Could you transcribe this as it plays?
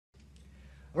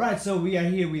Right, so we are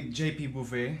here with JP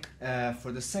Bouvet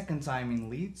for the second time in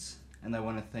Leeds, and I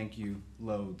want to thank you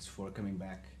loads for coming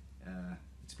back.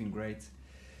 It's been great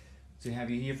to have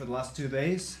you here for the last 2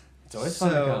 days. It's always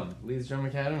fun to come. Leeds Drum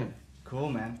Academy. Cool,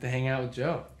 man. To hang out with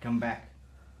Joe. Come back.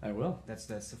 I will. That's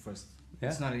the first. Yeah.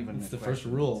 It's not even. It's the first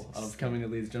rule of coming to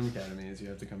Leeds Drum Academy is you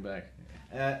have to come back.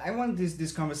 I want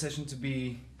this conversation to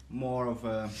be more of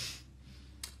a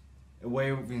way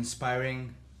of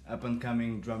inspiring up and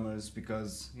coming drummers,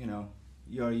 because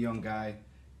you're a young guy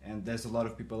and there's a lot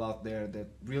of people out there that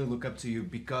really look up to you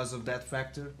because of that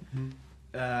factor.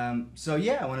 Mm-hmm. So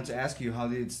yeah, I wanted to ask you, how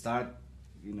did it start?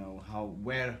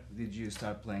 Where did you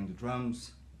start playing the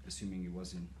drums? Assuming it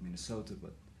was in Minnesota,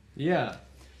 but yeah.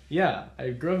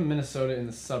 I grew up in Minnesota in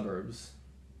the suburbs,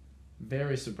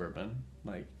 very suburban,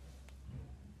 like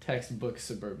textbook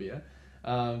suburbia.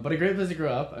 But a great place to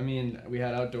grow up. I mean, we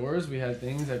had outdoors, we had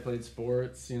things. I played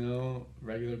sports,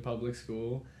 regular public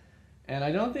school, and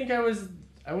I don't think I was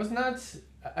not.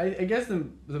 I guess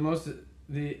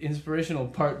the inspirational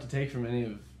part to take from any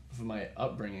of my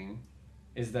upbringing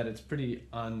is that it's pretty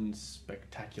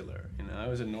unspectacular. I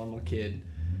was a normal kid.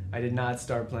 I did not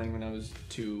start playing when I was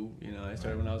 2. I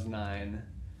started when I was 9,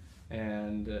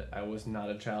 and I was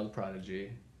not a child prodigy.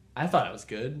 I thought I was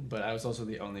good, but I was also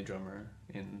the only drummer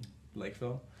in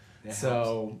Lakeville.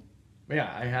 So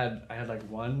yeah, I had like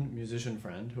one musician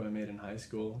friend who I made in high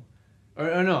school.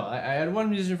 Or no, I had one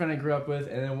musician friend I grew up with,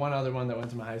 and then one other one that went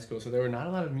to my high school. So there were not a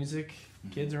lot of music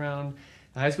kids around.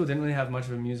 The high school didn't really have much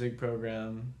of a music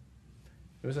program.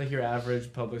 It was like your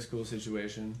average public school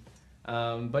situation.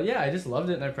 But yeah, I just loved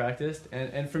it and I practiced.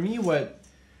 And for me, what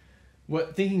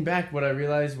thinking back, what I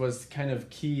realized was kind of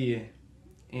key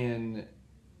in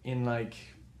like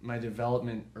my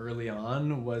development early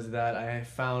on was that I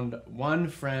found one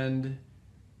friend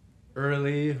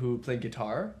early who played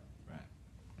guitar. Right.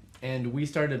 And we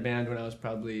started a band when I was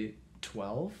probably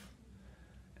 12.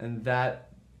 And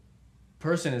that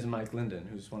person is Mike Linden,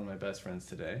 who's one of my best friends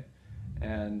today.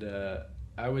 And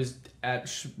I was at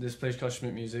this place called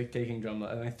Schmidt Music taking a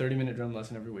 30-minute drum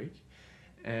lesson every week.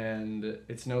 And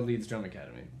it's no Leeds Drum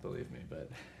Academy, believe me, but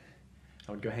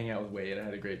I would go hang out with Wade. I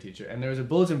had a great teacher. And there was a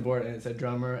bulletin board, and it said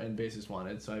drummer and bassist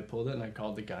wanted. So I pulled it, and I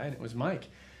called the guy, and it was Mike.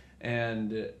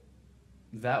 And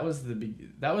that was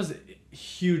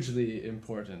hugely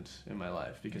important in my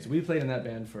life, because we played in that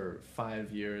band for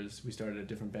 5 years. We started a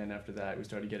different band after that. We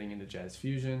started getting into jazz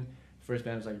fusion. First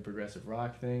band was like a progressive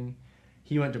rock thing.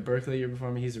 He went to Berkeley a year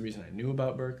before me. He's the reason I knew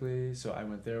about Berkeley. So I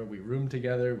went there. We roomed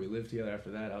together. We lived together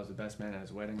after that. I was the best man at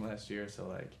his wedding last year. So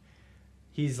like,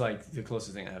 he's like the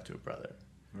closest thing I have to a brother.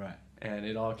 Right. And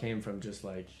it all came from just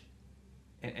like,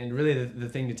 and really the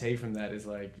thing to take from that is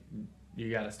like, you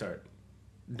got to start.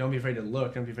 Don't be afraid to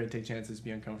look. Don't be afraid to take chances,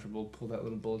 be uncomfortable, pull that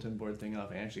little bulletin board thing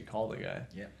off and actually call the guy.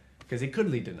 Yeah. Because it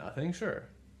could lead to nothing, sure.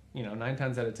 9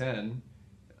 times out of 10.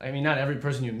 I mean, not every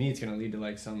person you meet is going to lead to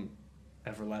like some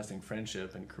everlasting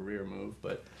friendship and career move,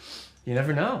 but you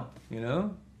never know,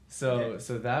 So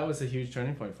that was a huge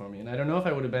turning point for me. And I don't know if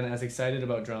I would have been as excited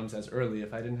about drums as early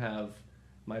if I didn't have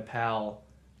my pal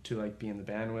to like be in the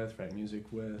band with, write music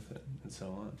with, and so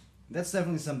on. That's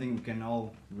definitely something we can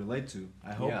all relate to,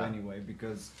 I hope, anyway,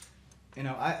 because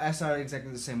I started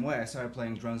exactly the same way. I started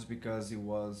playing drums because it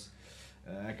was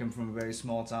I come from a very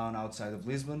small town outside of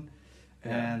Lisbon.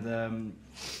 Yeah. And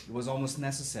it was almost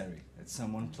necessary that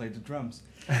someone played the drums.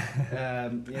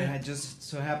 It just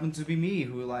so happened to be me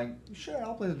who sure,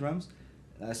 I'll play the drums.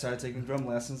 And I started taking drum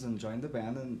lessons and joined the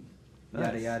band, and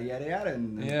yada yada yada yada,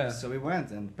 and so we went.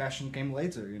 And passion came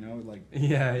later,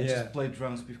 I just played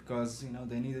drums because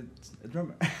they needed a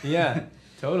drummer. Yeah,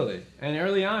 totally. And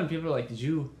early on, people were like, "Did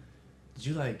you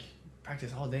like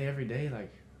practice all day every day?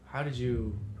 Like, how did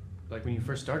you when you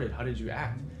first started? How did you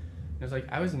act?" I was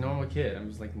like, I was a normal kid. I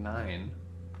was like 9.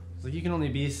 It's like, you can only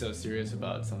be so serious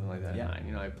about something like that at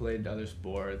 9. I played other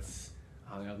sports,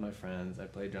 hung out with my friends. I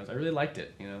played drums. I really liked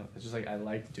it. It's just like I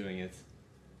liked doing it,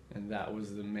 and that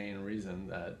was the main reason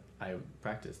that I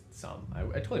practiced some. I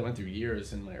totally went through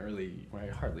years in my early where I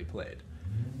hardly played,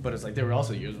 but it's like there were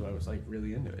also years where I was like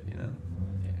really into it.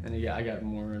 And I got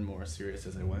more and more serious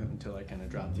as I went until I kind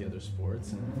of dropped the other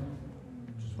sports and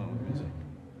just went with music.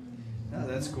 No,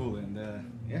 that's cool, and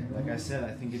like I said,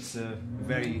 I think it's a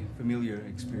very familiar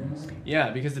experience. Yeah,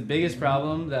 because the biggest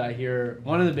problem that I hear,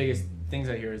 one of the biggest things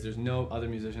I hear is there's no other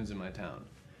musicians in my town,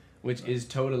 which is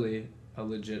totally a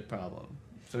legit problem.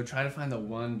 So try to find the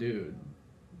one dude.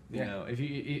 If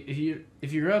you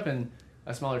grew up in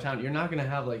a smaller town, you're not gonna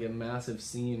have like a massive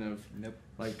scene of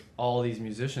like all these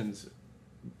musicians.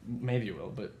 Maybe you will,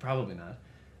 but probably not.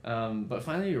 But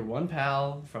finally, your one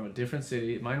pal from a different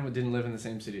city. Mine didn't live in the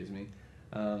same city as me.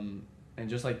 And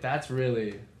just like that's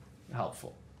really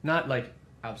helpful. Not like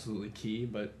absolutely key,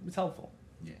 but it's helpful.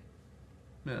 Yeah.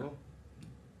 Yeah. Cool.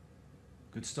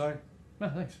 Good start. No,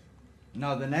 thanks.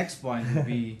 Now the next point would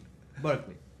be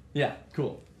Berkeley. Yeah,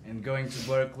 cool. And going to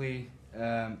Berkeley,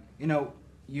 you know,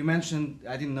 you mentioned,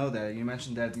 I didn't know that, you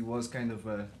mentioned that it was kind of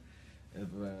a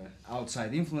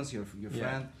outside influence, your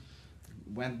friend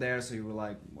went there, so you were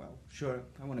like, well, sure,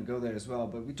 I want to go there as well,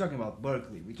 but we're talking about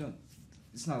Berkeley.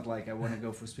 It's not like I want to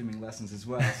go for swimming lessons as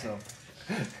well, so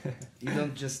you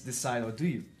don't just decide, or do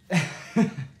you?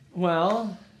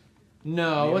 Well,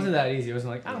 no, Maybe. it wasn't that easy. It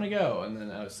wasn't like, I want to go, and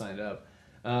then I was signed up.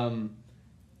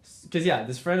 Because, yeah,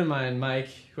 this friend of mine, Mike,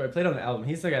 who I played on the album,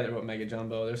 he's the guy that wrote Mega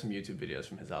Jumbo. There's some YouTube videos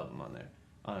from his album on there,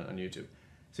 on YouTube.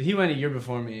 So he went a year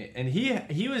before me, and he's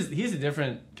a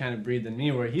different kind of breed than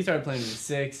me, where he started playing when he was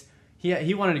 6.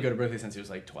 He wanted to go to Berkeley since he was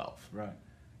like 12. Right.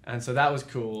 And so that was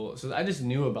cool. So I just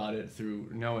knew about it through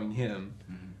knowing him.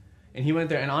 Mm-hmm. And he went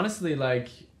there, and honestly, like,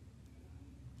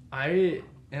 I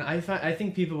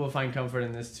think people will find comfort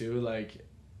in this too. Like,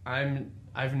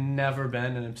 I've never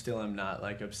been, and I'm not,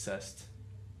 like, obsessed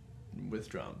with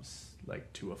drums,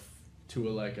 like to a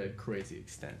crazy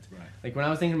extent. Right. Like when I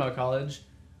was thinking about college,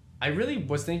 I really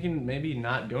was thinking maybe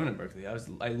not going to Berkeley.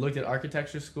 I looked at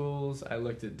architecture schools, I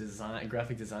looked at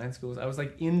graphic design schools. I was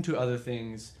like into other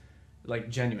things, like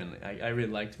genuinely. I really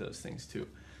liked those things too.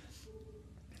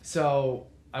 So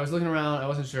I was looking around, I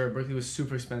wasn't sure. Berkeley was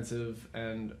super expensive,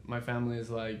 and my family is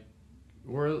like,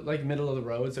 we're like middle of the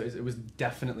road, so it was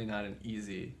definitely not an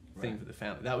easy thing for the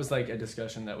family. That was like a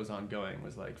discussion that was ongoing,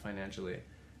 was like financially,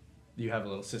 you have a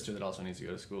little sister that also needs to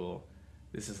go to school.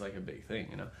 This is like a big thing,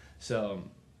 you know? So,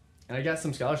 and I got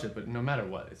some scholarship, but no matter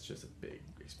what, it's just a big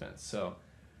expense. So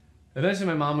eventually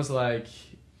my mom was like,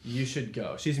 you should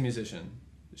go. She's a musician.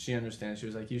 She understands. She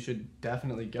was like, you should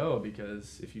definitely go,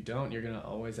 because if you don't, you're going to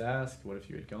always ask, what if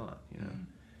you had gone, you know?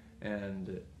 Mm-hmm.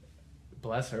 And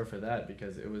bless her for that,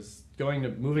 because it was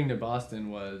moving to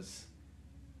Boston was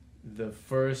the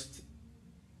first,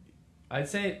 I'd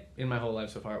say in my whole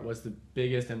life so far, it was the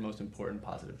biggest and most important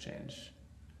positive change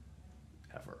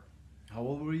ever. How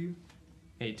old were you?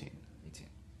 18. 18.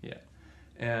 Yeah.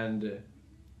 And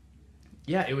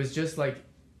yeah, it was just like,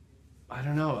 I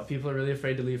don't know, people are really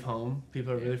afraid to leave home.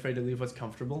 People are really afraid to leave what's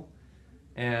comfortable.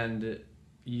 And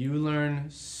you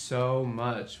learn so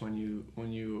much when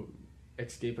you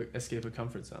escape a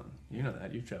comfort zone. You know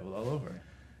that, you've traveled all over.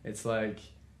 It's like,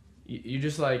 you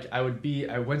just like, I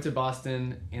went to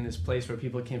Boston in this place where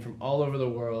people came from all over the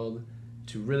world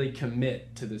to really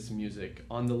commit to this music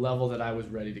on the level that I was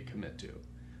ready to commit to.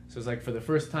 So it's like, for the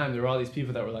first time, there were all these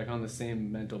people that were like on the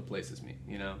same mental place as me,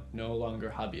 you know, no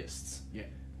longer hobbyists. Yeah.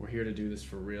 We're here to do this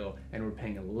for real, and we're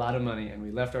paying a lot of money, and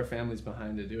we left our families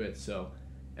behind to do it, so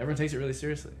everyone takes it really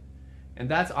seriously. And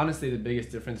that's honestly the biggest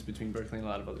difference between Berkeley and a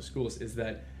lot of other schools, is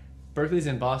that Berkeley's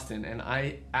in Boston, and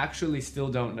I actually still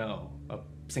don't know a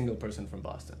single person from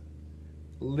Boston.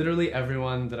 Literally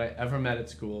everyone that I ever met at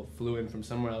school flew in from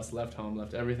somewhere else, left home,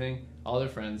 left everything, all their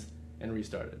friends, and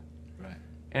restarted. Right.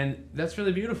 And that's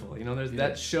really beautiful. You know,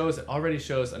 that already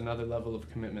shows another level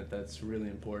of commitment that's really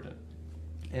important.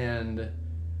 And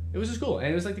it was just cool. And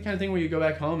it was like the kind of thing where you go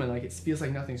back home and like it feels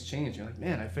like nothing's changed. You're like,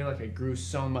 man, I feel like I grew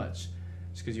so much.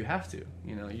 Just because you have to.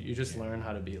 You know, you just learn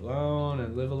how to be alone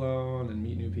and live alone and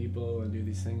meet new people and do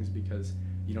these things because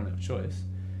you don't have a choice.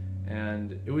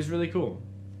 And it was really cool.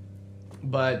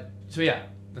 But, so yeah,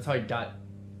 that's how I got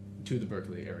to the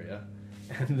Berkeley area.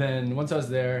 And then once I was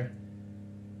there,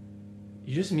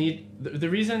 you just meet, the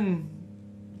reason,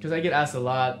 because I get asked a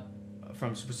lot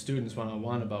from students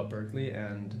one-on-one about Berkeley,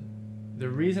 and the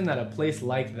reason that a place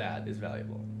like that is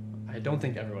valuable, I don't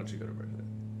think everyone should go to Berkeley.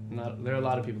 There are a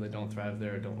lot of people that don't thrive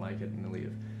there, don't like it, and they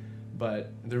leave.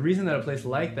 But the reason that a place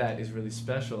like that is really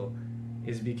special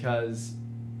is because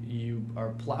you are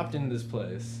plopped into this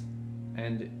place,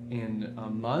 and in a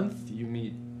month you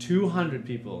meet 200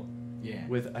 people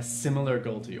with a similar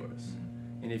goal to yours.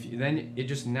 And if you, then you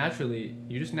just naturally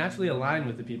align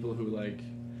with the people who like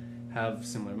have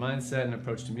similar mindset and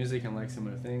approach to music and like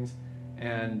similar things,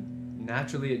 and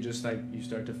naturally it just like you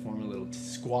start to form a little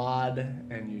squad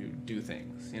and you do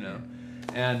things, you know.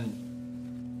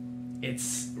 And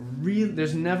it's real.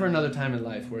 There's never another time in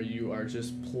life where you are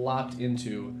just plopped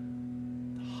into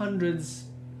hundreds,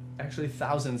 actually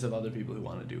thousands of other people who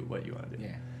want to do what you want to do.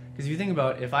 Yeah. Because if you think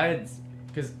about,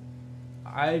 because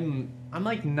I'm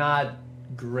like not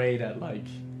great at like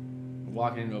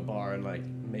walking into a bar and like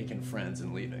making friends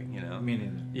and leaving, you know. Me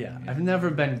neither. Yeah, I've never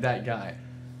been that guy.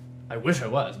 I wish I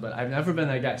was, but I've never been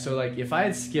that guy. So like, if I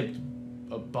had skipped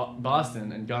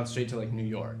Boston and gone straight to like New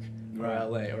York or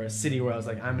LA or a city where I was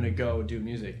like, I'm gonna go do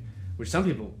music, which some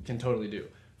people can totally do.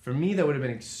 For me, that would have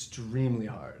been extremely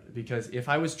hard, because if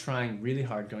I was trying really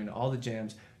hard, going to all the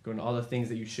jams, going to all the things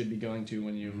that you should be going to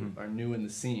when you are new in the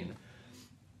scene,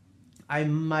 I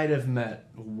might have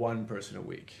met one person a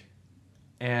week.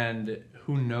 And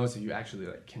who knows if you actually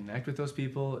like connect with those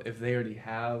people, if they already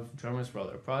have drummers for all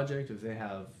their project, if they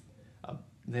have, I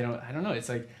don't know. It's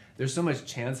like, there's so much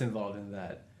chance involved in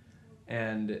that.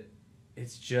 And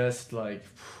it's just like,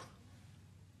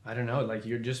 I don't know, like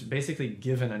you're just basically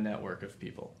given a network of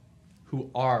people who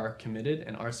are committed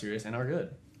and are serious and are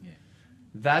good. Yeah.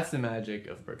 That's the magic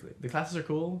of Berklee. The classes are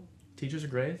cool. Teachers are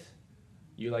great.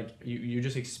 You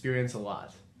just experience a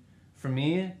lot. For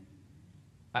me,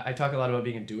 I talk a lot about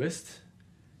being a doist,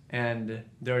 and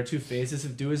there are two phases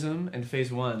of doism, and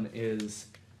phase one is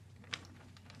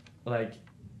like,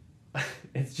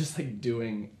 it's just like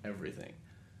doing everything.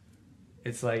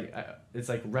 It's like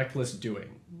reckless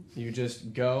doing. You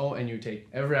just go and you take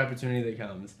every opportunity that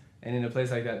comes, and in a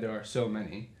place like that there are so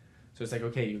many. So it's like,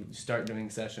 okay, you start doing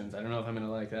sessions. I don't know if I'm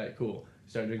gonna like that. Cool.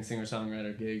 Start doing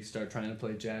singer-songwriter gigs, start trying to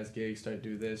play jazz gigs, start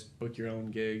do this, book your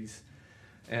own gigs,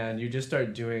 and you just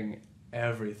start doing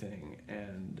everything,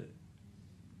 and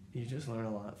you just learn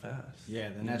a lot fast. Yeah,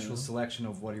 the natural selection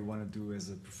of what you want to do as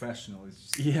a professional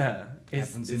is just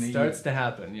it starts to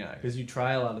happen. Yeah, because you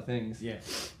try a lot of things. Yeah.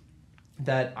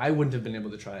 That I wouldn't have been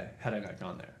able to try had I not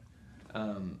gone there,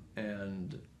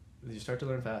 and you start to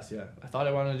learn fast. Yeah, I thought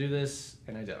I wanted to do this,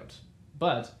 and I don't,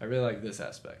 but I really like this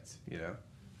aspect. You know,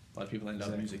 a lot of people end up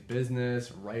in music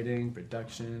business, writing,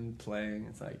 production, playing.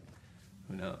 It's like,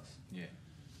 who knows? Yeah.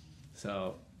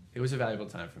 So it was a valuable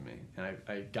time for me, and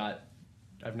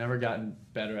I've never gotten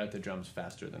better at the drums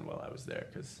faster than while I was there,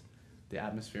 because the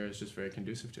atmosphere is just very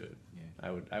conducive to it.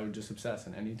 Yeah. I would just obsess,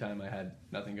 and anytime I had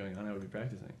nothing going on, I would be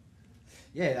practicing.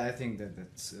 Yeah, I think that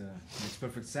makes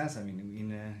perfect sense. I mean,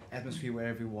 in an atmosphere where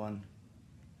everyone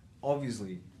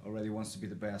obviously already wants to be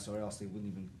the best, or else they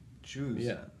wouldn't even choose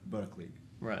Berklee.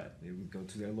 Right. They would go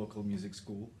to their local music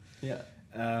school. Yeah.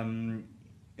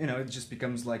 You know, it just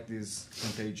becomes like this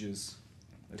contagious.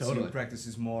 Totally.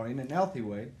 Practices more in a healthy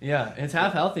way. Yeah, it's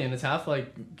half healthy and it's half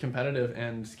like competitive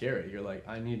and scary. You're like,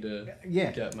 I need to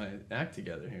get my act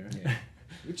together here. Yeah.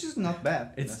 Which is not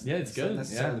bad. It's good. Not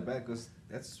necessarily bad, because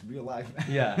that's real life.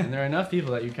 Yeah, and there are enough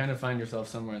people that you kind of find yourself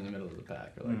somewhere in the middle of the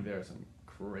pack. Or like there are some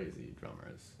crazy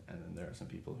drummers, and then there are some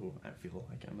people who I feel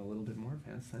like I'm a little bit more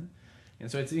advanced than. And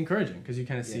so it's encouraging, because you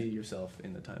kind of see yourself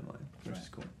in the timeline, which is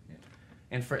cool. Yeah.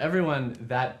 And for everyone,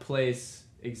 that place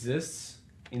exists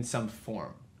in some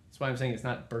form. That's why I'm saying it's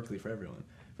not Berklee for everyone.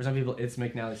 For some people, it's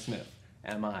McNally Smith,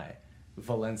 MI,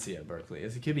 Valencia, Berklee.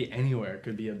 It could be anywhere. It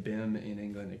could be a BIM in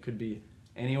England. It could be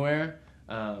anywhere.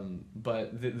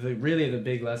 But really the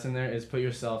big lesson there is put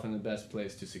yourself in the best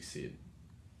place to succeed.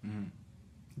 Mm-hmm.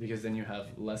 Because then you have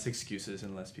less excuses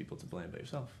and less people to blame but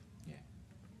yourself. Yeah.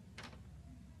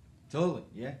 Totally,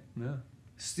 yeah. Yeah.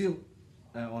 Still,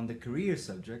 on the career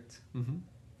subject,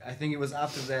 I think it was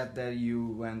after that you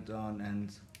went on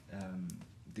and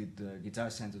did the Guitar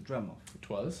Center drum off. It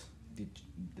was.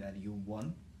 That you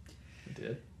won. I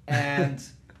did. And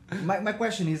my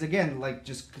question is, again, like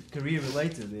just career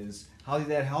related, is how did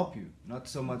that help you? Not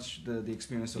so much the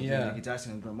experience of the Guitar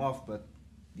Center drum off, but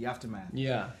the aftermath.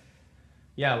 Yeah.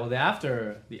 Yeah, well the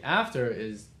after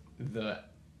is the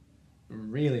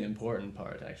really important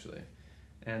part, actually.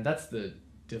 And that's the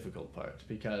difficult part,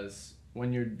 because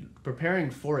when you're preparing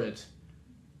for it,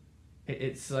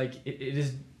 it's like it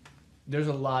is. There's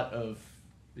a lot of,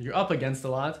 you're up against a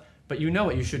lot, but you know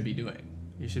what you should be doing.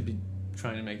 You should be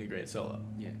trying to make a great solo.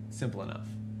 Yeah, simple enough.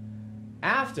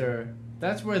 After,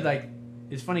 that's where like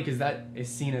it's funny, because that is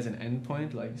seen as an end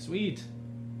point. Like, sweet,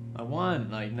 I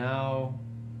won. Like, now,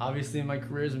 obviously my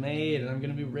career's made and I'm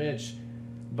gonna be rich.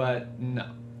 But no,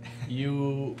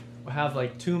 you have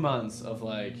like 2 months of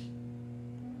like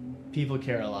people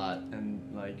care a lot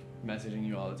and like messaging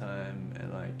you all the time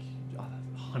and like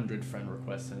 100 friend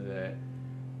requests in a day,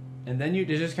 and then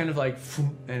it's just kind of like,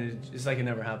 and it's like it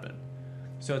never happened.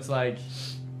 So it's like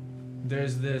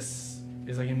there's this,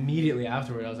 it's like immediately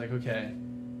afterward I was like, okay,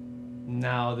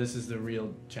 now this is the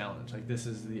real challenge. Like, this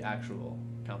is the actual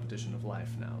competition of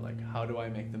life now. Like, how do I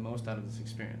make the most out of this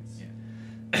experience?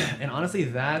 Yeah. And honestly,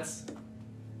 that's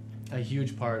a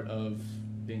huge part of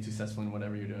being successful in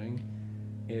whatever you're doing,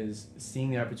 is seeing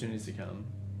the opportunities to come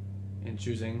and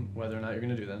choosing whether or not you're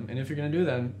going to do them. And if you're going to do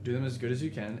them as good as you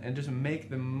can and just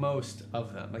make the most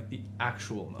of them, like the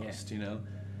actual most, you know?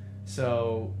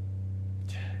 So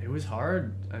it was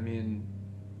hard. I mean,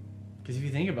 because if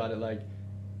you think about it, like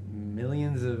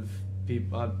millions of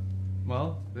people,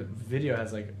 well, the video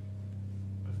has like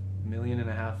 1.5 million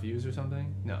views or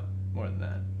something. No, more than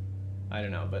that. I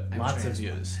don't know, but I'm lots sure of it's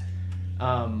views.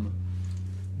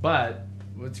 But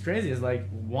what's crazy is like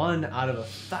 1 out of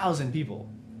 1,000 people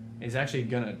is actually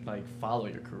gonna like follow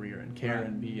your career and care Right.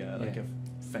 and be like a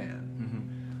fan.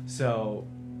 Mm-hmm. So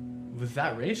with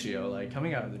that ratio, like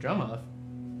coming out of the drum off,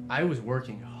 I was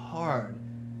working hard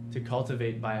to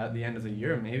cultivate by the end of the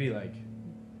year maybe like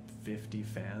 50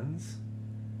 fans,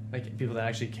 like people that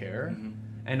actually care. Mm-hmm.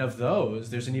 And of those,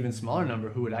 there's an even smaller number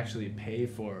who would actually pay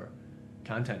for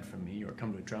content from me or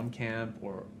come to a drum camp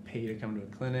or pay to come to a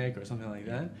clinic or something like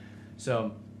that.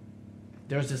 So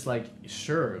there's this like,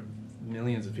 sure,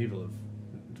 millions of people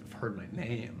have heard my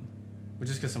name, but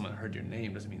just because someone heard your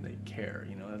name doesn't mean they care,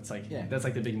 you know? That's like that's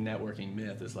like the big networking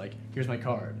myth is like, here's my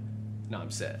card, now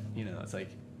I'm set, you know? It's like,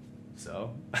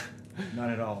 so? Not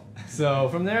at all. So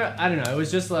from there, I don't know, it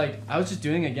was just like, I was just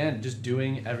doing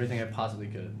everything I possibly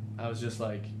could. I was just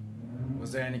like...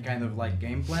 Was there any kind of like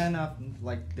game plan of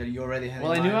like that you already had?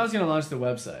 Well, I in knew mind? I was going to launch the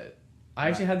website. I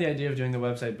actually Right. had the idea of doing the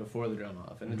website before the drum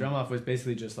off, and the Mhm. drum off was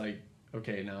basically just like,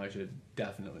 okay, now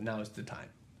now is the time.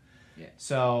 Yeah.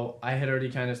 So I had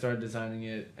already kind of started designing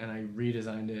it, and I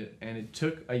redesigned it, and it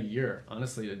took a year,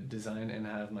 honestly, to design and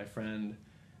have my friend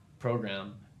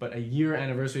program. But a year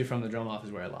anniversary from the drum off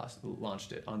is where I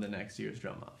launched it on the next year's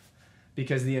drum off,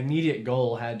 because the immediate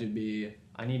goal had to be,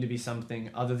 I need to be something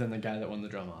other than the guy that won the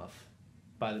drum off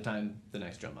by the time the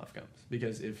next drum off comes.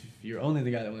 Because if you're only the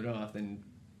guy that won the drum off, then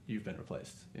you've been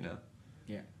replaced, you know?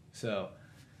 Yeah. So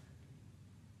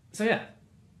yeah,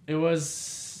 it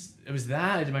was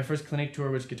that. I did my first clinic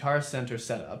tour, which Guitar Center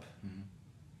set up. Mm-hmm.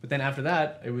 But then after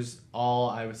that, it was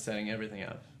all I was setting everything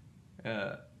up.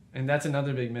 And that's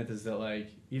another big myth is that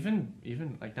like,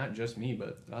 even like not just me,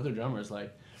 but other drummers,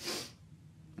 like,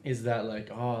 is that like,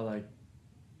 oh, like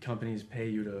companies pay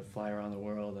you to fly around the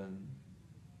world and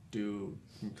do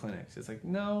clinics. It's like,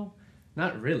 no,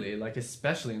 not really. Like,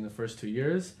 especially in the first 2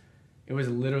 years, it was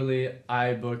literally,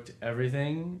 I booked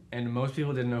everything, and most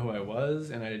people didn't know who I was,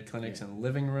 and I did clinics in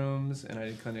living rooms, and I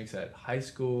did clinics at high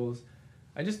schools.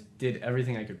 I just did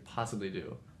everything I could possibly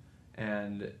do.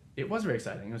 And it was very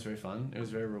exciting. It was very fun. It was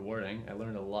very rewarding. I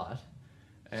learned a lot.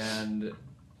 And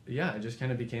yeah, I just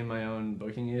kind of became my own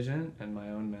booking agent and my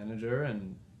own manager,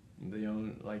 and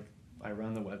I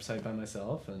run the website by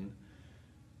myself. And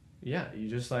yeah, you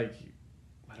just like,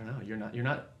 I don't know,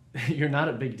 you're not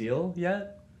a big deal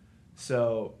yet.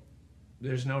 So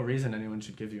there's no reason anyone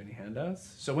should give you any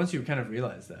handouts. So once you kind of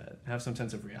realize that, have some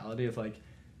sense of reality of like,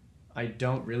 I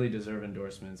don't really deserve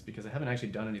endorsements because I haven't actually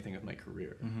done anything with my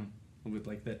career with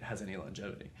like that has any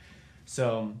longevity.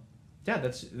 So yeah,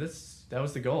 that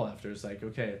was the goal after. It's like,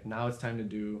 okay, now it's time to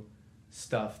do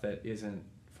stuff that isn't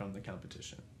from the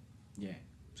competition. Yeah.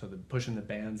 So pushing the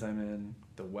bands I'm in,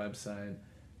 the website,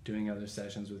 doing other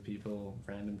sessions with people,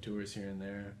 random tours here and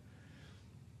there.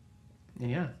 And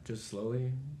yeah, just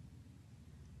slowly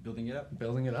Building it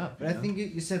up. But I think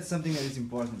you said something that is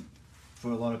important for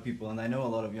a lot of people, and I know a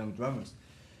lot of young drummers,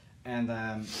 and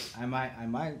I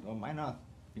might or might not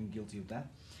been guilty of that,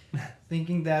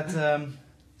 thinking that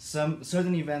some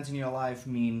certain events in your life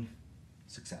mean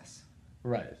success,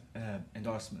 right,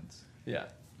 endorsements, yeah,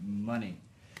 money,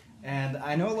 and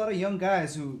I know a lot of young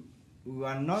guys who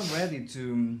are not ready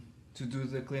to do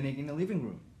the clinic in the living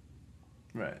room.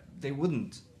 right, They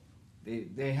wouldn't.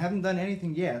 They haven't done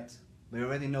anything yet. They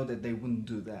already know that they wouldn't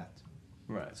do that.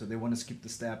 right. So they want to skip the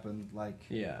step and like,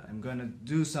 Yeah. I'm gonna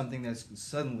do something that's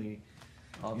suddenly,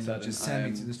 All of you a know, sudden, just send me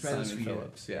I'm to the Simon stratosphere.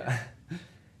 Phillips, yeah,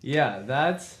 yeah.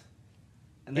 That's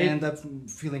and they end up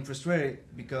feeling frustrated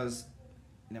because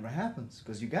it never happens.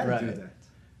 Because you gotta do Right. that.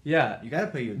 yeah. You gotta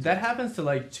pay your That dues. happens to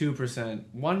like 2%,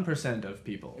 1% of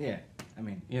people. Yeah, I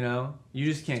mean, You know, you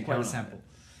just can't it's quite count a on sample.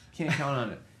 it. Can't count on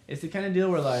it. It's the kind of deal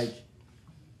where like,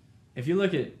 if you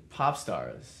look at pop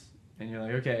stars and you're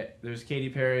like, okay, there's Katy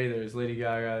Perry, there's Lady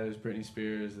Gaga, there's Britney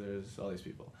Spears, there's all these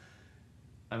people.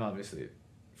 I'm obviously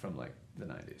from like the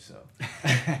 90s, so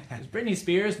there's Britney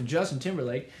Spears and Justin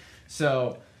Timberlake.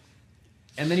 So,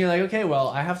 and then you're like, okay, well,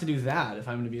 I have to do that if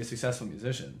I'm going to be a successful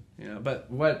musician, you know.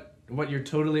 But what you're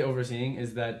totally overseeing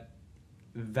is that's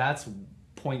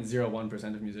 0.01%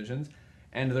 of musicians,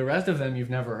 and the rest of them you've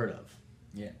never heard of.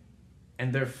 Yeah.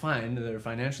 And they're fine. They're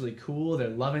financially cool. They're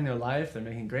loving their life. They're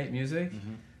making great music.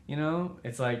 Mm-hmm. You know,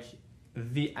 it's like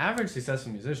the average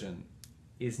successful musician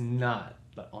is not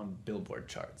on Billboard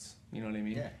charts. You know what I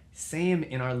mean? Yeah. Same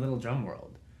in our little drum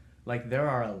world. Like there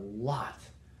are a lot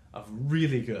of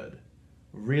really good,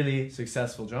 really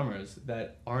successful drummers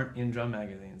that aren't in drum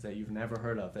magazines, that you've never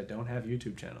heard of, that don't have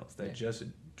YouTube channels, that just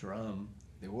drum.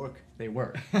 They work. They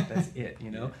work. That's it, you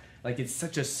know? Like it's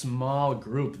such a small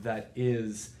group that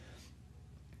is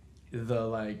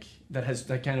that has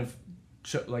that kind of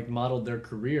like modeled their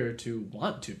career to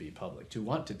want to be public, to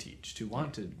want to teach, to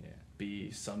want to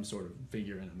be some sort of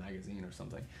figure in a magazine or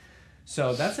something.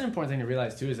 So that's an important thing to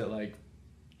realize too, is that like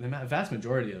the vast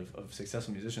majority of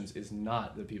successful musicians is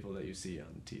not the people that you see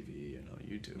on TV and on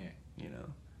YouTube. You know,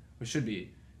 which should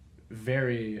be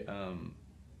very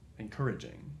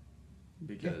encouraging,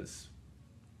 because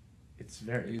it's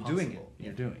very You're possible. doing it.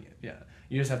 You're doing it. Yeah,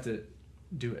 you just have to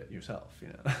do it yourself. You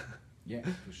know. Yeah,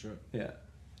 for sure. Yeah.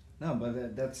 No,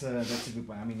 but that's a good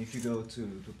point. I mean, if you go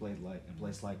to a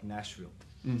place like Nashville,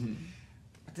 Mm-hmm.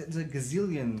 there's a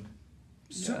gazillion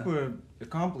super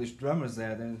accomplished drummers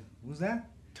there. Then who's that?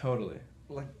 Totally.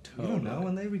 Like, you don't know,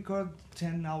 and they record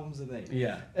 10 albums a day.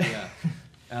 Yeah.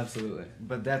 Absolutely.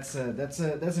 But that's an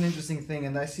interesting thing,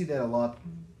 and I see that a lot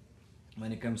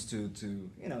when it comes to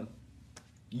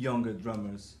younger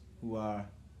drummers who are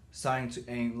starting to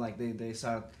aim, like they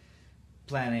start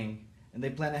planning, and they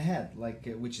plan ahead, like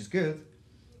which is good,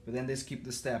 but then they skip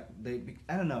the step.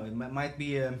 I don't know, it might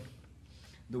be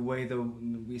the way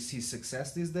we see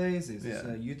success these days is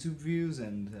YouTube views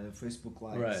and Facebook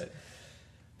likes. Right.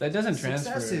 That doesn't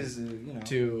transfer is,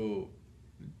 to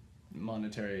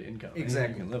monetary income.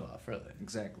 Exactly. You can live off, really.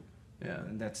 Exactly. Yeah.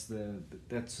 And that's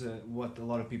what a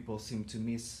lot of people seem to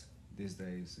miss these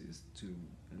days, is to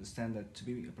understand that to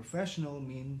be a professional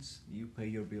means you pay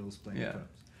your bills playing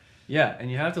drums. Yeah,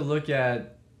 and you have to look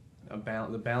at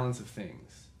the balance of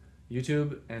things.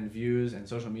 YouTube and views and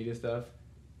social media stuff,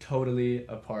 totally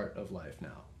a part of life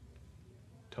now.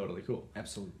 Totally cool.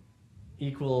 Absolutely.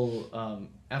 Equal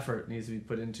effort needs to be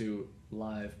put into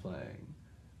live playing,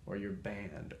 or your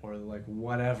band, or like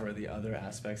whatever the other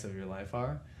aspects of your life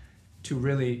are, to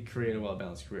really create a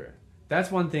well-balanced career.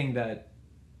 That's one thing that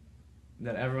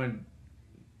everyone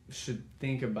should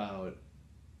think about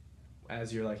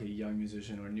as you're like a young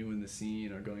musician or new in the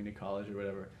scene or going to college or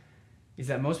whatever, is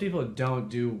that most people don't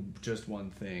do just one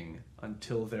thing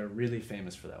until they're really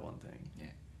famous for that one thing. Yeah.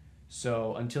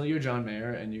 So until you're John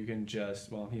Mayer and you can just,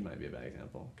 well, he might be a bad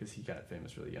example because he got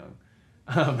famous really young.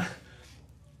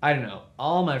 I don't know.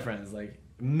 All my friends, like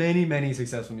many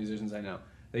successful musicians I know,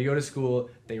 they go to school,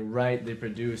 they write, they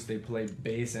produce, they play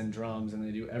bass and drums, and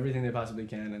they do everything they possibly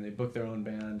can, and they book their own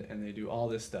band, and they do all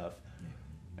this stuff.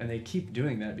 And they keep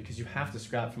doing that because you have to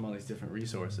scrap from all these different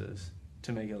resources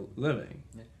to make a living.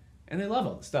 Yeah. And they love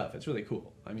all the stuff. It's really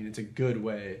cool. I mean, it's a good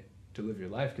way to live your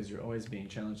life because you're always being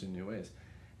challenged in new ways.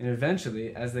 And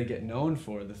eventually, as they get known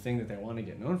for the thing that they want to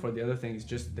get known for, the other thing is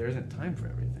just there isn't time for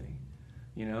everything,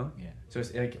 you know? Yeah. So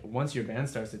it's like once your band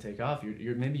starts to take off,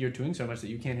 maybe you're touring so much that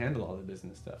you can't handle all the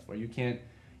business stuff, or you can't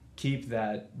keep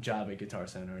that job at Guitar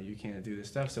Center, or you can't do this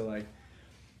stuff. So like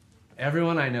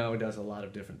everyone I know does a lot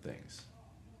of different things.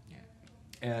 Yeah.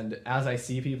 And as I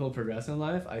see people progress in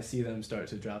life, I see them start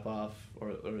to drop off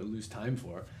or lose time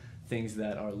for things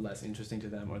that are less interesting to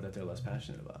them or that they're less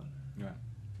passionate about. Yeah.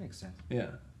 Makes sense. Yeah.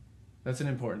 That's an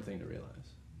important thing to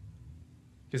realize.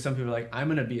 Because some people are like, I'm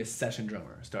going to be a session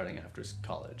drummer starting after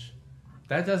college.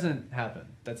 That doesn't happen.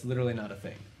 That's literally not a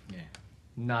thing. Yeah.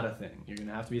 Not a thing. You're going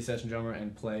to have to be a session drummer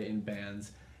and play in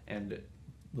bands and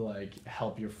like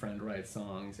help your friend write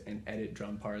songs and edit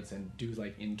drum parts and do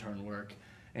like intern work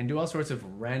and do all sorts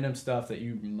of random stuff that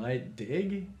you might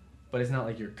dig, but it's not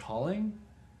like your calling.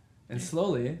 And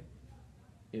slowly,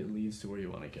 it leads to where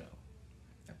you want to go.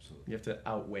 Absolutely. You have to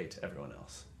outweight everyone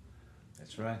else.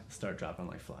 That's right. Start dropping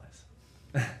like flies.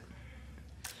 All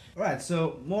right,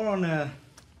 so more on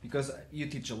because you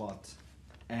teach a lot,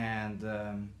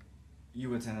 and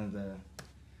you attended a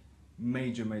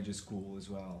major school as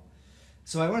well.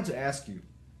 So I wanted to ask you,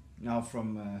 now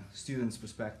from a student's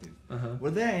perspective,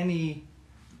 were there any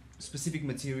specific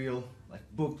material, like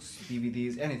books,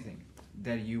 DVDs, anything,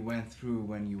 that you went through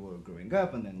when you were growing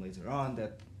up and then later on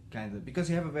that kind of, because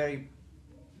you have a very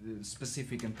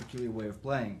specific and peculiar way of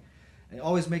playing, it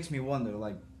always makes me wonder,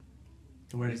 like,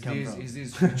 where did it come from? Is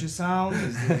this future sound?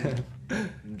 Is this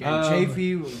getting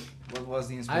chafy? What was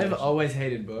the inspiration? I've always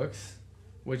hated books,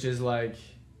 which is like,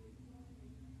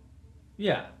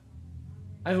 yeah,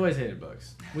 I've always hated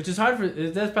books, which is hard for,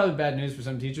 that's probably bad news for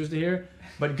some teachers to hear,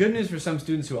 but good news for some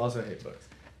students who also hate books.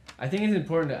 I think it's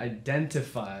important to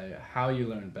identify how you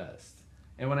learn best.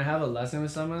 And when I have a lesson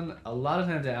with someone, a lot of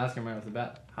times I ask them right off the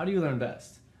bat, how do you learn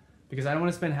best? Because I don't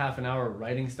want to spend half an hour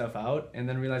writing stuff out and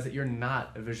then realize that you're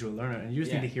not a visual learner and you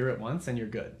just need to hear it once and you're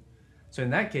good. So in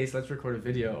that case, let's record a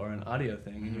video or an audio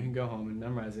thing and you can go home and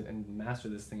memorize it and master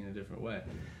this thing in a different way.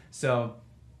 So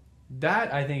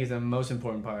that, I think, is the most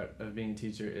important part of being a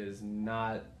teacher, is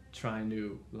not trying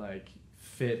to like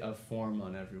fit a form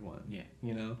on everyone. Yeah.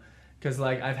 You know? Because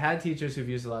like I've had teachers who've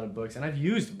used a lot of books, and I've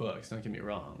used books, don't get me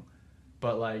wrong,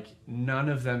 but like none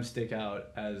of them stick out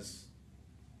as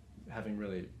having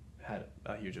really had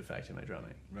a huge effect in my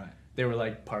drumming. Right. They were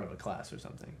like part of a class or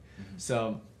something.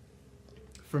 So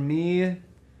for me,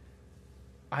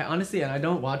 I honestly, and I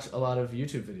don't watch a lot of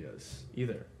YouTube videos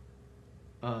either.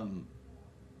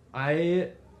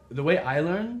 The way I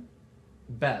learn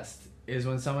best is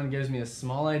when someone gives me a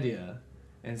small idea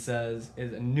and says,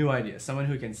 is a new idea. Someone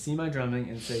who can see my drumming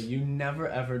and say, you never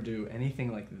ever do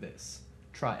anything like this.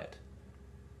 Try it.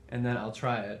 And then I'll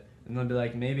try it. And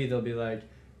they'll be like,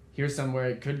 here's somewhere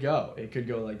it could go. It could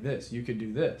go like this. You could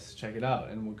do this. Check it out.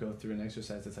 And we'll go through an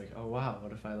exercise that's like, oh wow,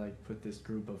 what if I like put this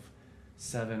group of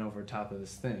 7 over top of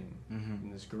this thing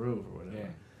in this groove or whatever.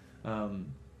 Yeah.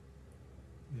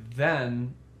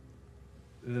 Then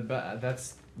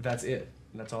that's it.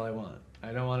 That's all I want.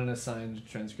 I don't want an assigned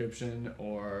transcription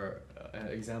or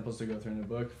examples to go through in a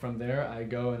book. From there, I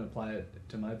go and apply it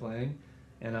to my playing,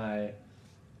 and I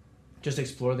just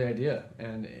explore the idea.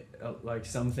 And like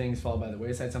some things fall by the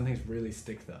wayside, some things really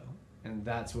stick though, and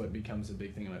that's what becomes a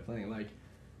big thing in my playing. Like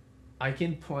I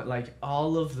can point like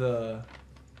all of the,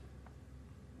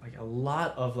 like a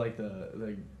lot of like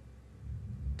the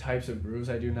types of grooves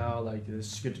I do now, like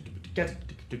this,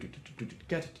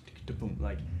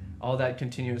 like all that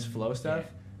continuous flow stuff,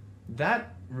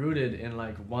 that rooted in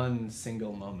like one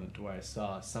single moment where I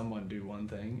saw someone do one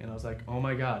thing and I was like, oh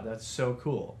my god, that's so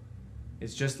cool.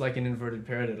 It's just like an inverted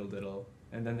paradiddle,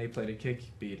 and then they played a kick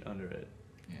beat under it.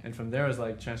 Yeah. And from there I was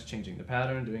like changing the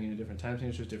pattern, doing it in different time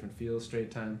signatures, different feels,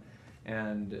 straight time,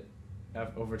 and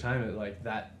over time it like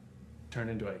that turned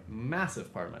into a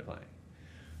massive part of my playing.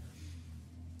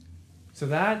 So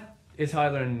that is how I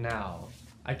learn now.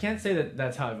 I can't say that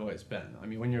that's how I've always been. I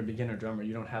mean, when you're a beginner drummer,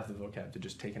 you don't have the vocab to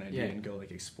just take an idea and go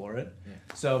like explore it. Yeah.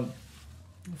 So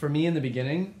for me in the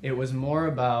beginning, it was more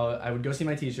about, I would go see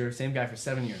my teacher, same guy for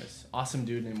 7 years, awesome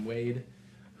dude named Wade,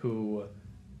 who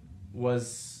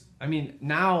was, I mean,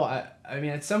 now, I mean,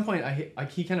 at some point,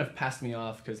 he kind of passed me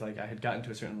off because like I had gotten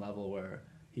to a certain level where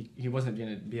he wasn't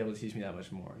going to be able to teach me that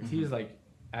much more. He was like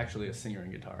actually a singer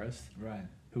and guitarist. Right.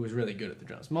 Who was really good at the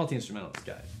drums, multi-instrumentalist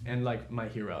guy, and like my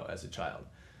hero as a child.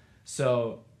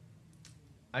 So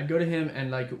I'd go to him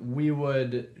and like we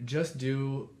would just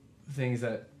do things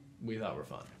that we thought were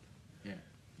fun. Yeah.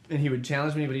 And he would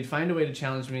challenge me, but he'd find a way to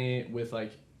challenge me with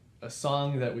like a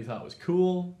song that we thought was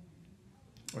cool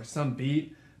or some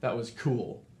beat that was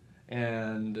cool.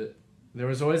 And there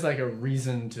was always like a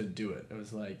reason to do it.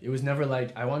 It was never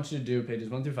like, I want you to do pages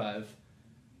 1 through 5,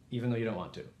 even though you don't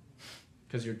want to.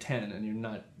 Because you're 10 and you're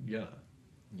not gonna,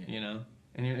 you know?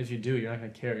 And if you do, you're not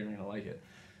gonna care, you're not gonna like it.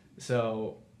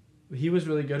 So he was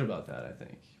really good about that, I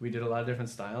think. We did a lot of different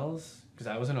styles, because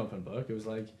I was an open book. It was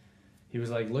like, he was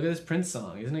like, look at this Prince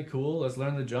song, isn't it cool? Let's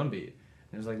learn the drum beat.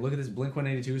 And it was like, look at this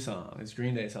Blink-182 song, this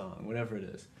Green Day song, whatever it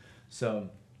is. So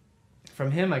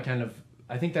from him, I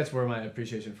think that's where my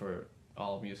appreciation for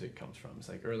all music comes from. It's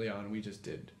like early on, we just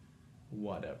did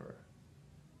whatever.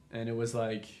 And it was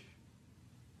like,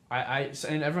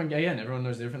 and everyone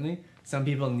knows differently. Some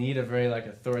people need a very like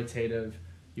authoritative,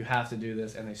 you have to do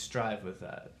this, and they strive with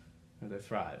that, or they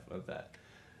thrive with that.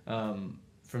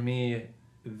 For me,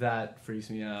 that freaks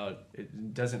me out.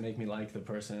 It doesn't make me like the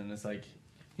person. It's like,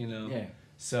 you know. Yeah.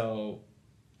 So,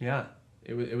 yeah,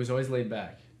 it was always laid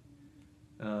back.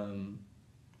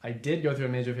 I did go through a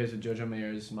major phase with Jojo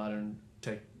Mayer's Modern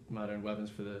Weapons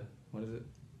for the, what is it?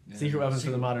 Yeah, Secret Weapons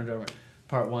for the Modern Drummer,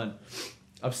 Part 1.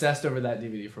 Obsessed over that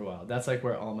DVD for a while. That's like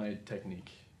where all my technique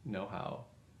know-how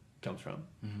comes from.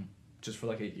 Just for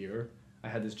like a year, I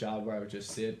had this job where I would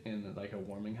just sit in like a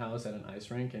warming house at an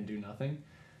ice rink and do nothing.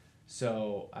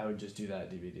 So I would just do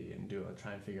that DVD and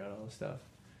try and figure out all this stuff.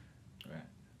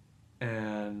 Right.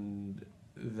 And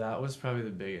that was probably the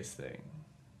biggest thing,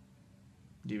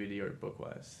 DVD or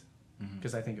book-wise,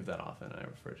 because I think of that often. I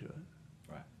refer to it.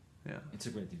 Right. Yeah. It's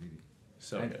a great DVD.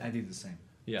 So I did the same.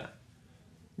 Yeah.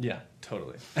 Yeah,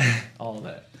 totally. All of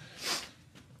that.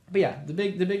 But yeah, the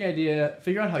big idea,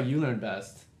 figure out how you learn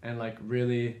best and like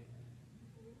really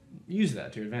use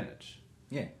that to your advantage.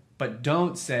 Yeah. But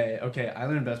don't say, okay, I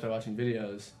learn best by watching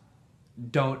videos.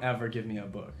 Don't ever give me a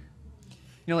book.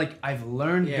 You know, like I've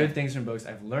learned good things from books.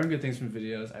 I've learned good things from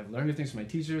videos. I've learned good things from my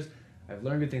teachers. I've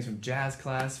learned good things from jazz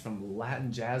class, from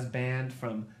Latin jazz band,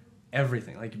 from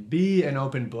everything. Like be an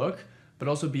open book, but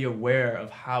also be aware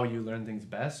of how you learn things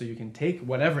best so you can take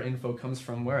whatever info comes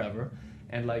from wherever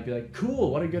and like be like, cool,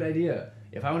 what a good idea.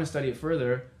 If I want to study it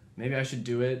further, maybe I should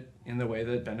do it in the way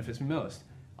that benefits me most.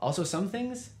 Also, some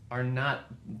things are not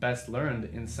best learned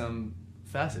in some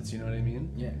facets, you know what I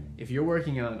mean? Yeah. If you're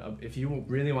working on, if you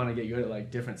really want to get good at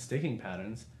like different sticking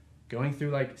patterns, going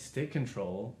through like stick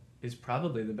control is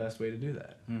probably the best way to do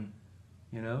that. Hmm.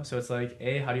 You know? So it's like,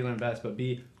 A, how do you learn best? But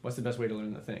B, what's the best way to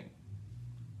learn the thing?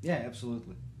 Yeah,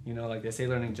 absolutely. You know, like they say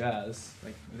learning jazz.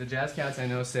 Like the jazz cats I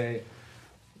know say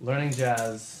learning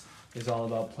jazz is all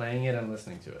about playing it and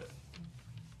listening to it.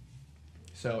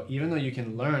 So even though you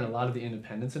can learn a lot of the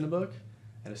independence in a book,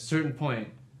 at a certain point,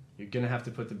 you're going to have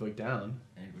to put the book down.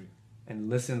 I agree. And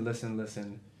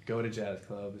listen, go to jazz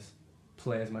clubs,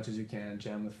 play as much as you can,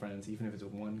 jam with friends, even if it's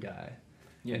with one guy.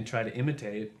 Yeah. And try to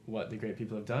imitate what the great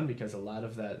people have done, because a lot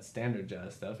of that standard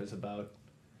jazz stuff is about,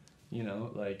 you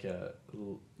know, like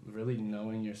really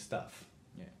knowing your stuff.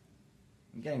 Yeah.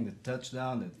 Getting the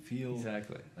touchdown, that feel.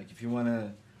 Exactly. Like if you want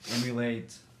to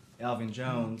emulate Elvin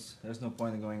Jones, there's no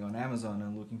point in going on Amazon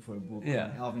and looking for a book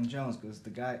on Elvin Jones, because the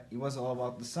guy, he was all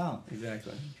about the sound.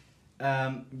 Exactly.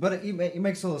 But it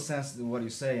makes a lot of sense to what you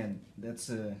say, and that's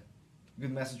a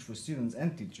good message for students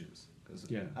and teachers. Because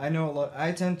I know a lot.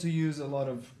 I tend to use a lot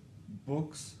of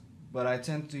books, but I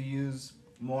tend to use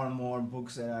more and more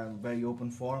books that are very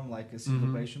open form, like a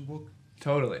syncopation book.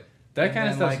 Totally. That kind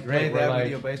of stuff's like, great. Play that like,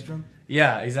 with your bass drum.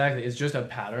 Yeah, exactly. It's just a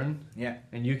pattern. Yeah.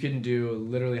 And you can do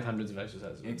literally hundreds of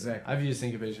exercises. Exactly. I've used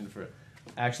syncopation for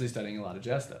actually studying a lot of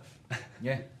jazz stuff.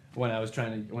 Yeah. when I was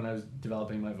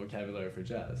developing my vocabulary for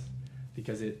jazz,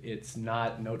 because it's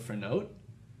not note for note,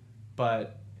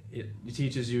 but it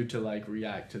teaches you to like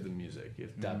react to the music.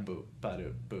 If da boop ba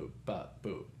do boop ba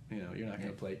boop, you know, you're not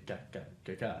gonna play ga ga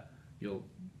ga ga. You'll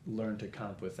learn to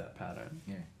comp with that pattern.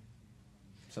 Yeah.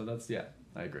 So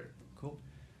I agree. Cool.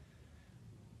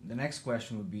 The next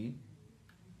question would be,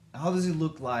 how does it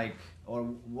look like, or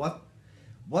what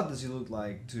does it look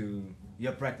like to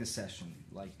your practice session?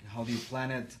 Like, how do you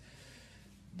plan it?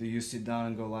 Do you sit down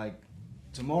and go like,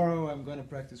 tomorrow I'm going to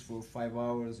practice for 5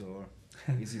 hours, or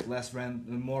is it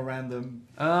more random?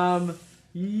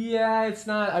 Yeah, it's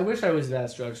not. I wish I was that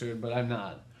structured, but I'm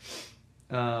not.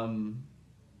 And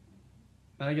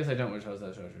I guess I don't wish I was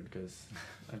that structured, because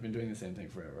I've been doing the same thing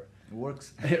forever. It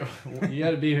works. You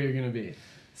got to be who you're going to be.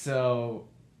 So,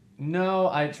 no,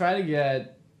 I try to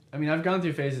get... I mean, I've gone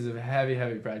through phases of heavy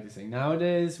practicing.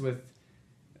 Nowadays, with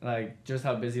like just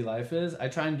how busy life is, I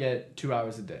try and get 2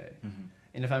 hours a day. Mm-hmm.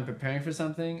 And if I'm preparing for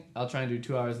something, I'll try and do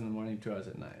 2 hours in the morning, 2 hours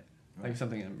at night. Right. Like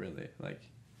something I'm really like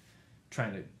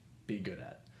trying to be good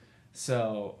at.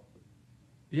 So,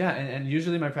 yeah, and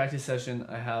usually my practice session,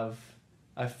 I have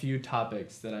a few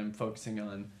topics that I'm focusing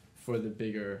on for the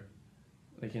bigger,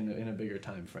 like in a bigger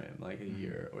time frame, like a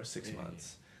year or 6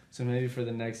 months. So maybe for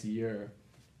the next year,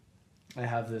 I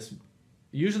have this.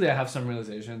 Usually, I have some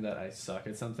realization that I suck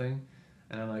at something,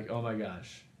 and I'm like, oh my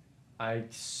gosh, I'm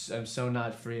so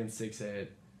not free in 6/8.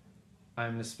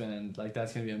 I'm gonna spend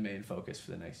that's gonna be a main focus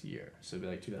for the next year. So it'll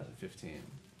be like 2015,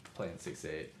 playing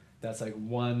 6/8. That's like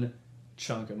one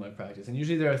chunk of my practice, and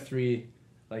usually there are 3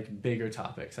 like bigger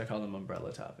topics. I call them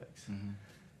umbrella topics.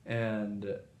 Mm-hmm.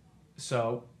 And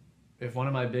so, if one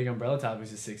of my big umbrella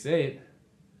topics is 6/8,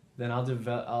 then I'll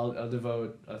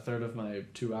devote a third of my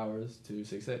 2 hours to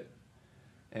 6/8.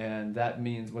 And that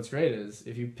means what's great is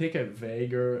if you pick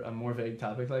a more vague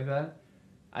topic like that,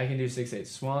 I can do 6/8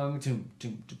 swung,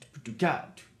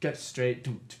 get straight,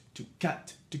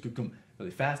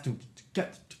 really fast,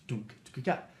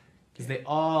 because they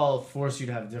all force you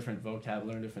to have different vocab,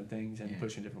 learn different things, and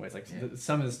push in different ways. Like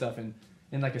some of the stuff in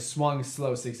like a swung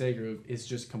slow 6/8 groove is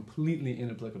just completely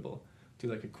inapplicable to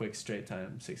like a quick straight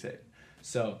time 6/8.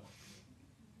 So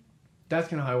that's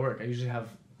kind of how I work. I usually have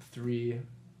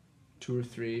 2 or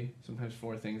 3, sometimes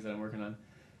 4 things that I'm working on.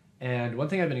 And one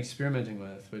thing I've been experimenting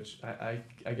with, which I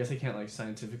guess I can't like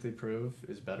scientifically prove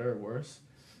is better or worse,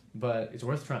 but it's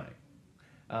worth trying.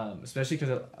 Especially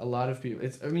because a lot of people,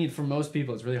 for most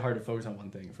people, it's really hard to focus on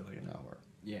one thing for like an hour.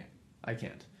 Yeah. I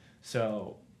can't.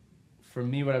 So for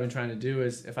me, what I've been trying to do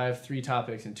is if I have 3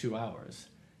 topics in 2 hours,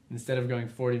 instead of going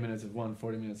 40 minutes of one,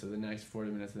 40 minutes of the next,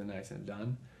 40 minutes of the next, and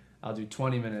done, I'll do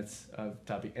 20 minutes of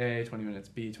topic A, 20 minutes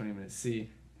B, 20 minutes C,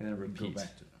 and then repeat. Go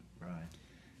back to them. Right.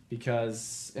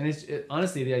 Because, and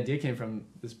honestly, the idea came from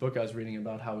this book I was reading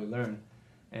about how we learn.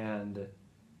 And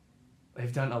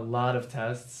they've done a lot of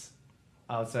tests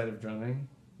outside of drumming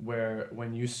where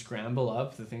when you scramble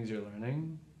up the things you're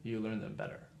learning, you learn them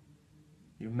better.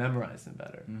 You memorize them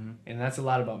better. Mm-hmm. And that's a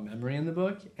lot about memory in the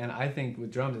book. And I think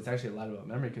with drums, it's actually a lot about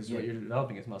memory because what you're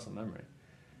developing is muscle memory.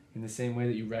 In the same way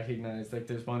that you recognize, like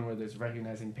there's one where there's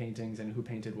recognizing paintings and who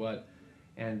painted what.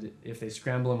 And if they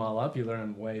scramble them all up, you learn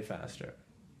them way faster,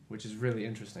 which is really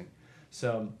interesting.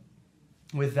 So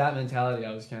with that mentality,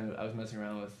 I was messing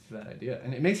around with that idea.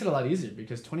 And it makes it a lot easier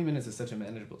because 20 minutes is such a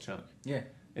manageable chunk. Yeah.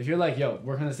 If you're like, yo,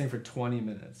 work on this thing for 20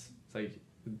 minutes, it's like,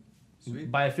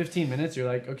 sweet. By 15 minutes, you're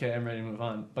like, okay, I'm ready to move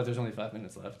on, but there's only 5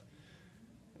 minutes left.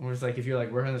 Where it's like, if you're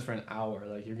like working on this for an hour,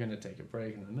 like you're gonna take a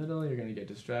break in the middle, you're gonna get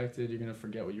distracted, you're gonna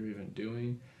forget what you're even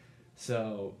doing.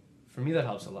 So for me, that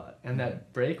helps a lot. And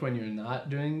that break when you're not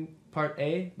doing part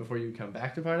A before you come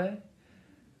back to part A,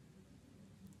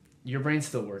 your brain's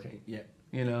still working. Yeah.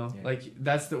 You know, Yeah. like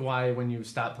that's why when you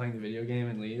stop playing the video game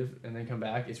and leave and then come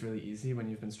back, it's really easy when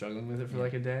you've been struggling with it for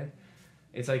like a day.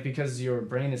 It's like because your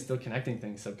brain is still connecting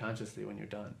things subconsciously when you're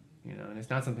done, you know, and it's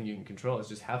not something you can control. It's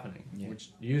just happening, which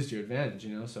you use to your advantage,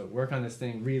 you know. So work on this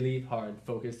thing really hard,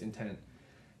 focused, intent,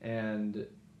 and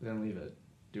then leave it,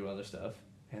 do other stuff,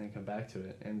 and then come back to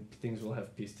it, and things will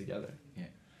have pieced together. Yeah,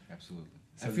 absolutely.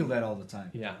 So I feel that all the time.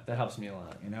 Yeah, that helps me a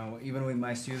lot. You know, even with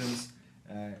my students,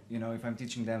 you know, if I'm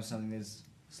teaching them something that's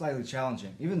slightly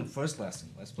challenging, even the first lesson,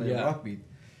 let's play a rock beat.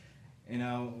 You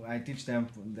know, I teach them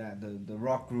the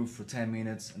rock groove for 10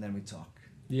 minutes, and then we talk.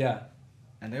 Yeah.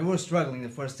 And they were struggling the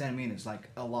first 10 minutes, like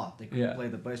a lot. They couldn't play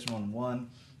the bass drum on one.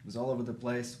 It was all over the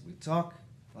place. We talk,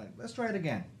 like, let's try it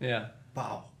again. Yeah.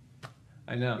 Pow.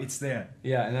 I know. It's there.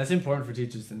 Yeah, and that's important for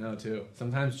teachers to know, too.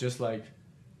 Sometimes just, like,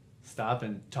 stop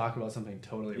and talk about something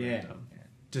totally random. Yeah.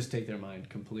 Just take their mind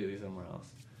completely somewhere else.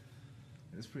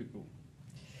 That's pretty cool.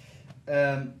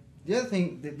 The other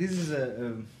thing, this is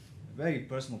a very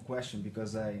personal question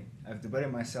because I've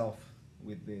debated myself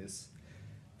with this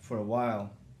for a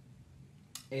while,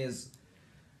 is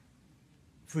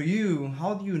for you,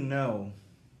 how do you know,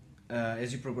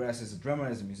 as you progress as a drummer,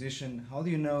 as a musician, how do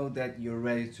you know that you're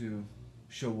ready to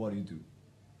show what you do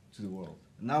to the world?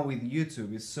 Now with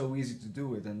YouTube, it's so easy to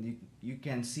do it, and you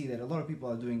can see that a lot of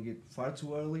people are doing it far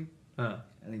too early,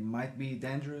 and it might be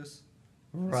dangerous.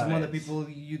 Right. Some other people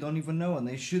you don't even know, and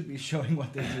they should be showing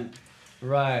what they do.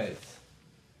 Right.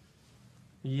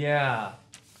 Yeah.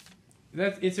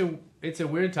 It's a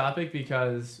weird topic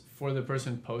because for the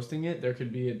person posting it, there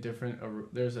could be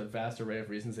there's a vast array of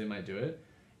reasons they might do it,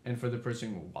 and for the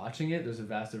person watching it, there's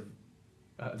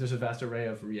a vast array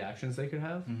of reactions they could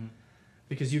have. Mm-hmm.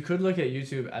 Because you could look at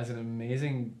YouTube as an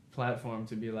amazing platform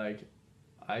to be like,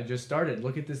 I just started.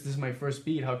 Look at this. This is my first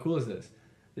beat. How cool is this?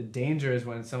 The danger is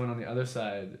when someone on the other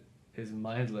side is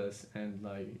mindless and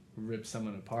like rips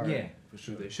someone apart. Yeah, for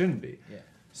sure. They shouldn't be. Yeah.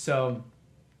 So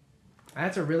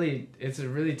it's a really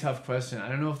tough question. I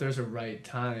don't know if there's a right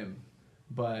time,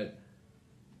 but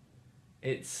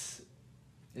it's,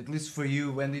 at least for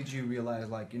you, when did you realize,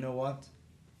 like, you know what?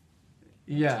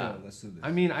 Yeah. Let's do this.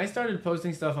 I mean, I started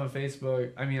posting stuff on on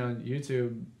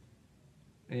YouTube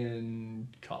in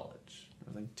college. It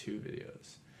was like 2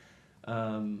 videos.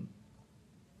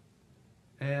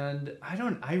 And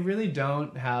I really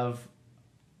don't have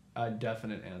a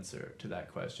definite answer to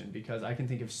that question because I can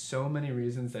think of so many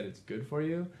reasons that it's good for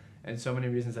you and so many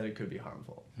reasons that it could be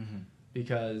harmful. Mm-hmm.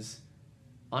 Because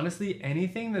honestly,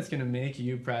 anything that's going to make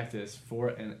you practice for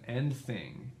an end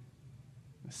thing,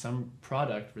 some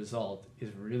product result,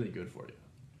 is really good for you.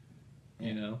 Yeah.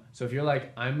 You know? So if you're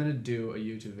like, I'm going to do a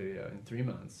YouTube video in 3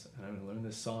 months and I'm going to learn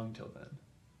this song till then,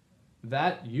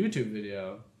 that YouTube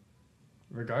video,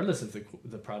 regardless of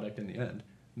the product in the end,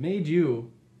 made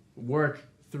you work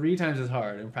 3 times as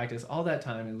hard and practice all that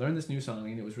time and learn this new song,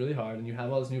 and it was really hard, and you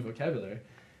have all this new vocabulary.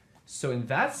 So in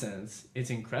that sense, it's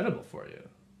incredible for you.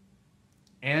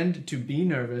 And to be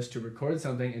nervous, to record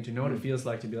something, and to know what it feels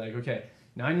like to be like, okay,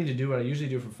 now I need to do what I usually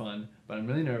do for fun, but I'm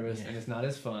really nervous, and it's not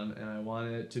as fun, and I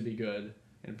want it to be good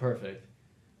and perfect.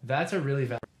 That's a really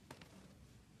valid.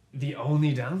 The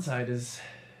only downside is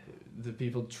the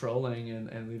people trolling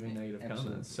and leaving negative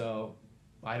comments. So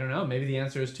I don't know, maybe the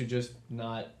answer is to just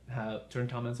not turn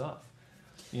comments off.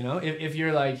 You know, if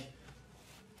you're like,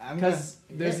 because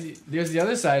there's the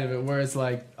other side of it where it's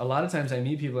like, a lot of times I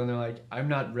meet people and they're like, I'm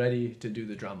not ready to do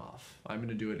the drum off. I'm going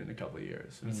to do it in a couple of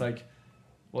years. And it's like,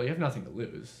 well, you have nothing to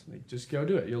lose. Like, just go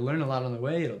do it. You'll learn a lot on the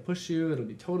way. It'll push you. It'll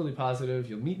be totally positive.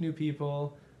 You'll meet new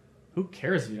people. Who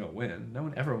cares if you don't win? No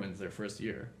one ever wins their first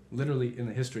year. Literally in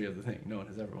the history of the thing, no one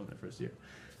has ever won their first year.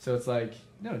 So it's like,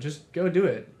 no, just go do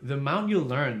it. The amount you'll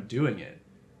learn doing it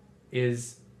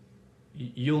is,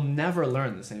 you'll never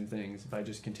learn the same things by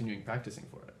just continuing practicing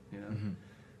for it, you know? Mm-hmm.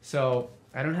 So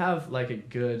I don't have like a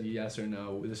good yes or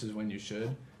no, this is when you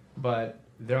should, but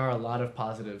there are a lot of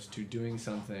positives to doing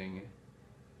something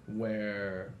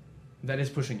that is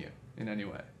pushing you in any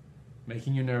way,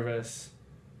 making you nervous,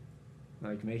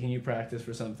 like making you practice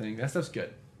for something. That stuff's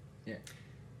good. Yeah.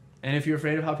 And if you're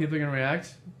afraid of how people are going to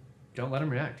react, don't let them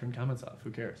react. Turn comments off.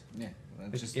 Who cares? Yeah. Well,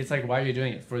 it's like, why are you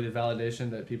doing it? For the validation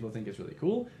that people think it's really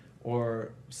cool?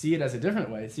 Or see it as a different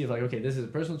way. See it like, okay, this is a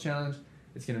personal challenge.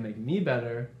 It's going to make me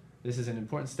better. This is an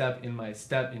important step in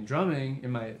drumming,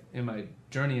 in my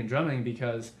journey in drumming,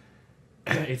 because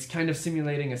it's kind of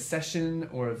simulating a session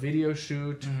or a video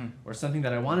shoot or something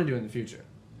that I want to do in the future.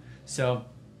 So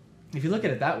if you look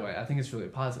at it that way, I think it's really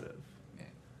positive. Yeah.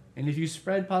 And if you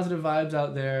spread positive vibes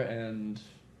out there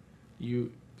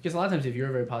because a lot of times if you're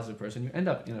a very positive person, you end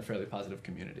up in a fairly positive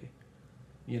community,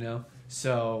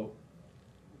 So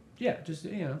yeah, just,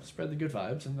 spread the good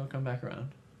vibes and they'll come back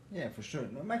around. Yeah, for sure.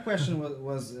 No, my question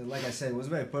was like I said, was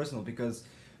very personal because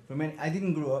for me, I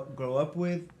didn't grow up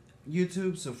with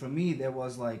YouTube, so for me that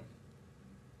was like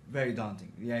very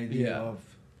daunting. The idea of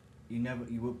you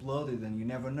upload it and you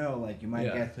never know, like you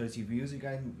might get 30 views,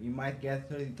 you might get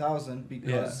 30,000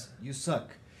 because you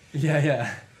suck.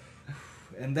 Yeah.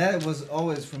 And that was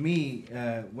always for me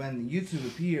when YouTube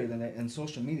appeared and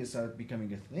social media started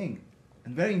becoming a thing,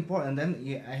 and very important. And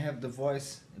then I have the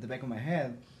voice at the back of my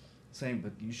head saying,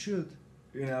 "But you should,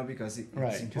 because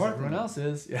it's important." Everyone else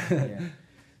is. Yeah.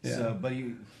 So, but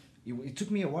it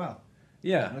took me a while.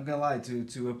 Yeah. I'm not gonna lie to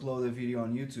upload a video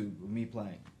on YouTube of me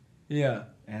playing. Yeah.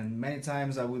 And many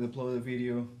times I would upload a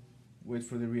video, wait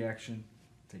for the reaction,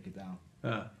 take it down.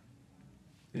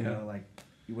 Like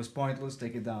it was pointless,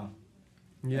 take it down.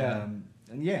 Yeah.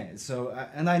 So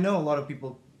I know a lot of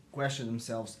people question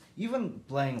themselves, even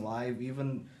playing live,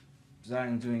 even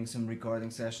starting doing some recording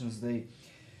sessions.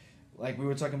 Like we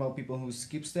were talking about people who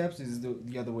skip steps, this is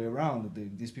the other way around.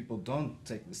 These people don't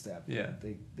take the step. Yeah.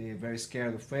 They're very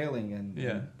scared of failing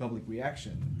and public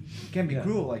reaction. It can be Yeah.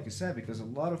 cruel, like you said, because a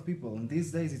lot of people, and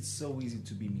these days it's so easy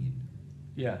to be mean.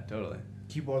 Yeah, totally.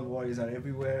 Keyboard warriors are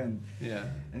everywhere, and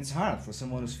it's hard for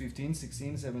someone who's 15,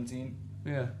 16, 17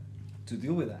 to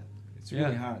deal with that. It's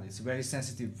really hard. It's a very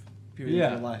sensitive period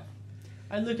of your life.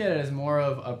 I look at it as more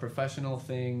of a professional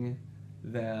thing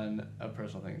than a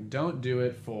personal thing. Don't do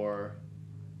it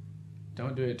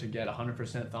to get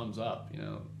 100% thumbs up,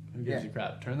 who gives you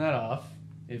crap? Turn that off.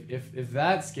 If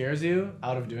that scares you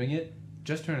out of doing it,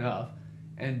 just turn it off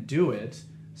and do it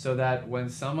so that when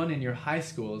someone in your high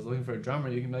school is looking for a drummer,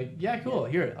 you can be like, yeah, cool,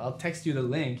 here, I'll text you the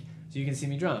link so you can see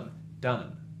me drum.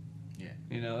 Done. Yeah.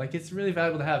 It's really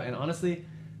valuable to have. And honestly,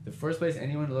 the first place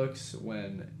anyone looks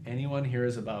when anyone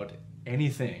hears about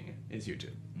anything is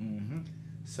YouTube. Mm-hmm.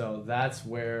 So that's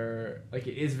where, it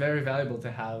is very valuable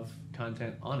to have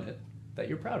content on it that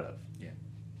you're proud of. Yeah.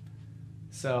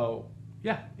 So,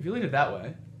 if you look at it that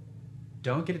way,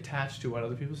 don't get attached to what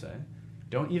other people say.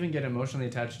 Don't even get emotionally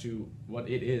attached to what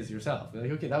it is yourself. Be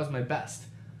like, okay, that was my best.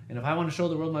 And if I want to show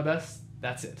the world my best,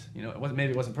 that's it.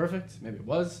 Maybe it wasn't perfect. Maybe it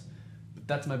was. But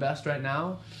that's my best right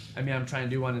now. I mean, I'm trying to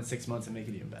do one in 6 months and make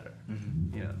it even better.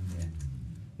 Mm-hmm. Yeah.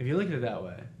 If you look at it that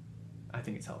way, I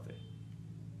think it's healthy.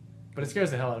 But it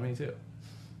scares the hell out of me too.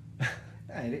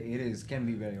 Yeah, it is. Can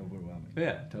be very overwhelming.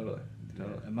 Yeah, totally. The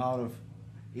amount of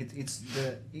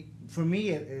for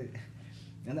me,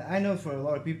 and I know for a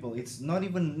lot of people, it's not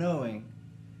even knowing.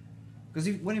 Because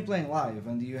when you're playing live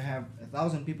and you have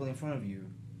 1,000 people in front of you,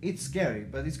 it's scary.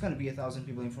 But it's gonna be 1,000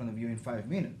 people in front of you in 5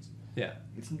 minutes. Yeah.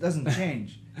 It doesn't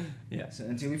change. Yeah. So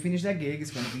until you finish that gig,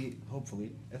 it's gonna be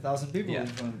hopefully 1,000 people in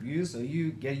front of you. So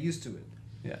you get used to it.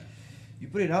 Yeah. You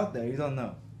put it out there, you don't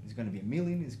know. It's gonna be 1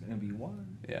 million. It's gonna be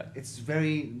 1. Yeah. It's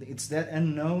that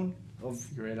unknown of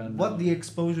Great unknown. what the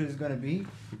exposure is gonna be.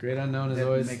 The great unknown is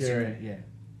always scary.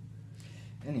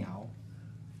 Anyhow.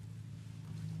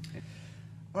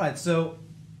 All right. So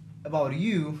about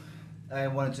you, I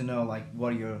wanted to know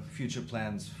what are your future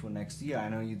plans for next year? I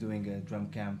know you're doing a drum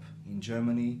camp in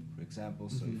Germany, for example.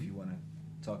 So if you want to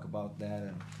talk about that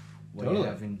and what you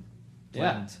have in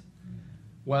planned. Yeah.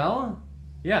 Well,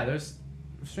 there's,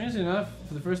 strangely enough,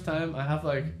 for the first time, I have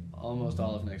almost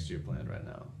all of next year planned right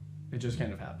now. It just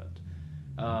kind of happened.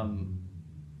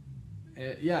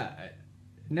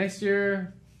 Next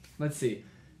year, let's see.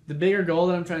 The bigger goal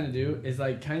that I'm trying to do is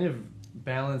kind of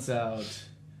balance out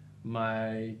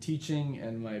my teaching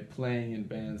and my playing in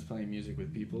bands, playing music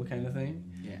with people kind of thing.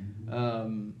 Yeah.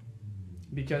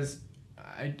 Because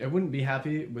I wouldn't be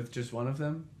happy with just one of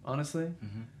them, honestly.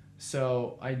 Mm-hmm.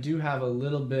 So I do have a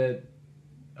little bit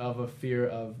of a fear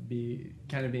of being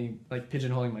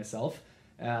pigeonholing myself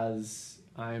as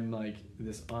I'm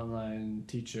this online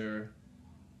teacher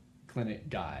clinic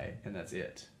guy and that's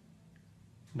it.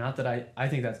 Not that I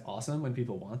think that's awesome when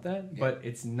people want that, but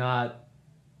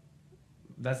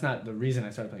that's not the reason I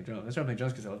started playing drums. I started playing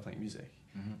drums because I love playing music.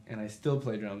 Mm-hmm. And I still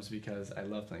play drums because I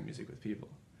love playing music with people.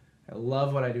 I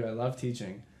love what I do. I love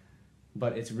teaching.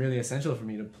 But it's really essential for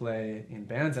me to play in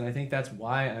bands, and I think that's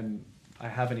why I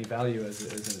have any value as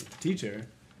a teacher,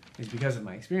 is because of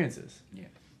my experiences. Yeah.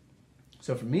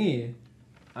 So for me,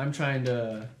 I'm trying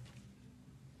to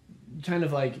kind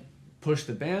of push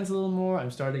the bands a little more.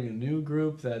 I'm starting a new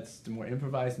group that's the more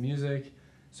improvised music,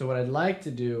 So what I'd like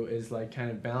to do is like kind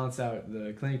of balance out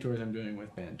the clinic tours I'm doing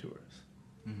with band tours.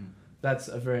 Mm-hmm.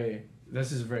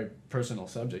 This is a very personal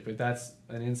subject, but that's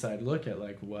an inside look at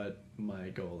like what my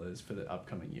goal is for the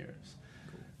upcoming years.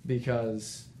 Cool.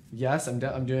 Because yes, I'm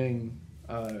doing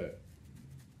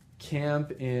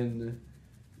camp in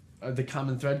the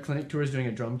Common Thread Clinic Tour is doing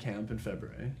a drum camp in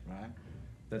February. Right.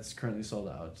 That's currently sold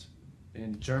out.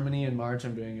 In Germany in March,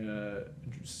 I'm doing a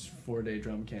 4-day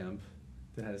drum camp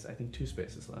that has, I think, 2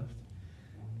 spaces left.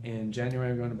 In January,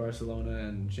 I'm going to Barcelona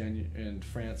and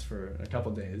France for a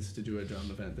couple days to do a drum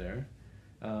event there.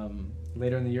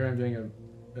 Later in the year, I'm doing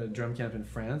a drum camp in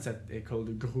France at École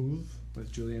de Groove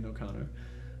with Julian O'Connor.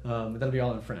 That'll be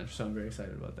all in French, so I'm very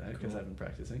excited about that because I've been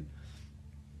practicing.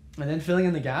 And then filling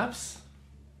in the gaps,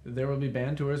 there will be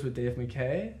band tours with Dave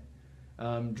McKay.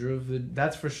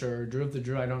 That's for sure. Drew of the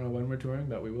Drew, I don't know when we're touring,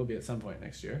 but we will be at some point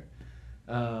next year.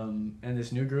 And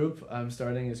this new group I'm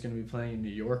starting is going to be playing in New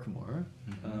York more,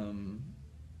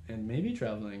 and maybe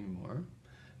traveling more.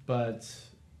 But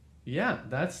yeah,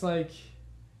 that's like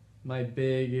my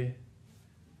big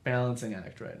balancing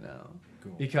act right now.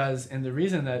 Cool. And the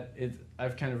reason that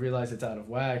I've kind of realized it's out of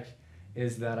whack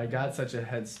is that I got such a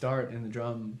head start on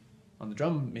the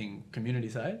drumming community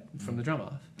side from the drum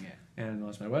off. Yeah. And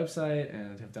launched my website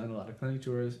and have done a lot of clinic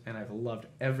tours, and I've loved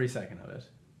every second of it.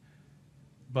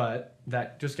 But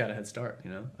that just got a head start, you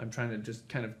know? I'm trying to just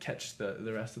kind of catch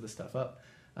the rest of the stuff up.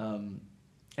 And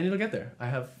it'll get there. I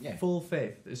have full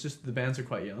faith. It's just the bands are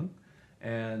quite young,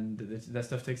 and that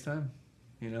stuff takes time,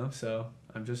 you know? So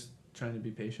I'm just trying to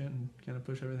be patient and kind of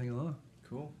push everything along.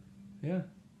 Cool. Yeah.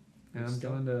 And I'm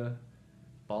going to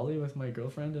Bali with my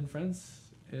girlfriend and friends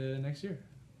next year.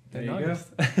 There you go.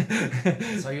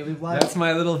 That's how you live life. That's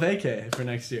my little vacay for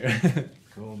next year.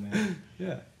 Cool, man.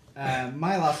 Yeah.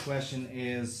 My last question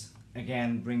is,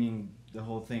 again, bringing the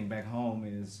whole thing back home,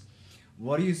 is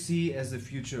what do you see as the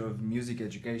future of music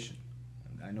education?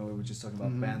 I know we were just talking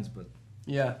about bands, but...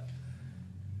 Yeah.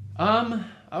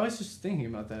 I was just thinking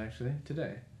about that, actually,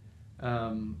 today.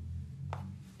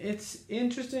 It's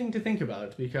interesting to think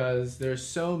about because there's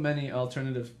so many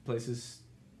alternative places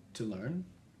to learn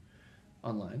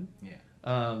online.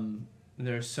 Yeah.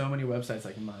 There are so many websites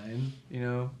like mine, you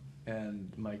know,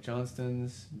 and Mike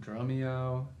Johnston's,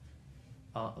 Drumeo,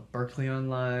 Berkeley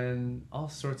Online, all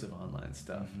sorts of online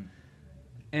stuff.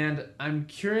 And I'm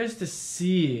curious to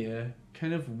see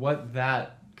kind of what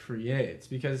that creates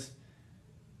because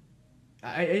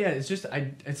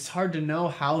it's hard to know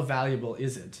how valuable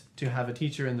is it to have a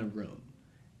teacher in the room.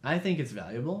 I think it's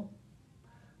valuable,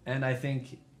 and I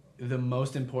think the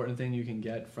most important thing you can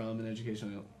get from an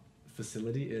educational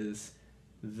facility is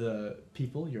the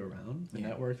people you're around, the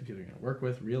network, the people you're going to work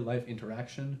with, real life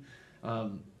interaction.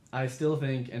 I still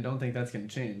think and don't think that's going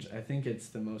to change. I think it's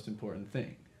the most important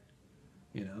thing,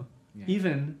 you know? Yeah.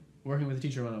 Even working with a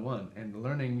teacher one-on-one and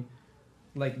learning,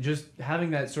 like just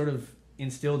having that sort of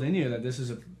instilled in you that this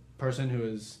is a person who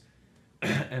is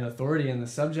an authority in the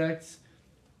subject.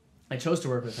 I chose to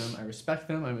work with them. I respect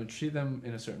them. I'm going to treat them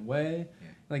in a certain way. Yeah.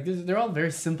 Like they're all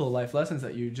very simple life lessons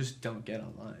that you just don't get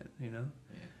online, you know?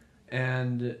 Yeah.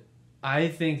 And I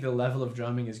think the level of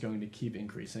drumming is going to keep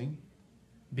increasing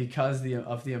because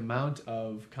of the amount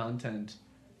of content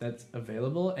that's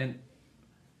available, and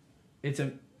it's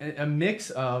a mix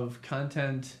of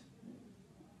content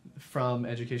from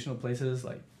educational places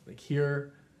like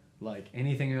here, like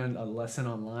anything on a lesson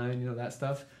online, you know, that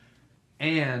stuff,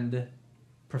 and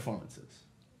performances.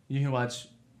 You can watch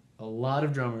a lot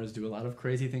of drummers do a lot of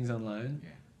crazy things online,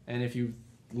 and if you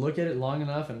look at it long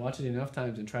enough and watch it enough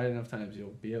times and try it enough times, you'll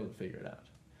be able to figure it out.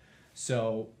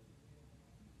 So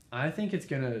I think it's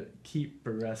going to keep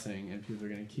progressing and people are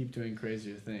going to keep doing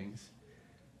crazier things.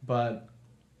 But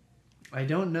I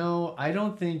don't know. I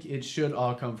don't think it should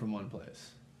all come from one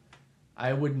place.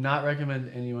 I would not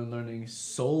recommend anyone learning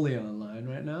solely online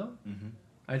right now.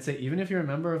 I'd say even if you're a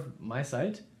member of my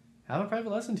site, have a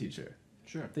private lesson teacher.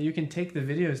 Sure. That you can take the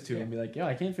videos to and be like,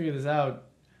 I can't figure this out.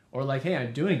 Or like, hey,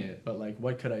 I'm doing it, but like,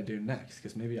 what could I do next?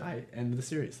 Because maybe I end the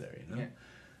series there, you know? Yeah.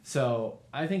 So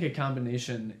I think a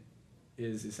combination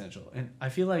is essential. And I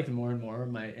feel like more and more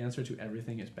my answer to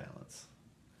everything is balance.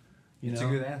 It's a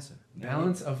good answer.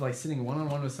 Balance of like sitting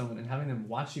one-on-one with someone and having them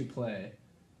watch you play,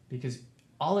 because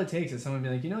all it takes is someone to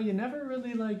be like, you never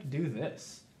really like do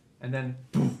this. And then,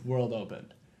 poof, world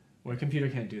opened. Where a computer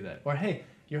can't do that. Or, hey,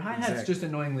 your hi-hat's just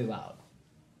annoyingly loud.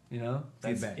 You know?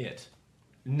 That's it.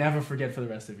 Never forget for the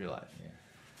rest of your life. Yeah.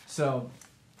 So,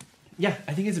 yeah,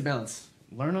 I think it's a balance.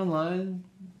 Learn online,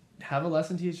 have a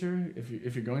lesson teacher.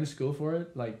 If you're going to school for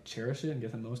it, like cherish it and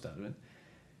get the most out of it.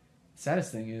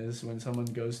 Saddest thing is when someone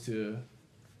goes to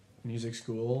music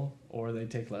school or they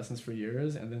take lessons for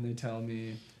years and then they tell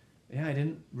me, yeah, I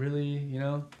didn't really, you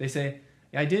know, they say,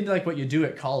 yeah, I did like what you do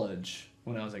at college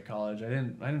when I was at college. I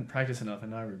didn't practice enough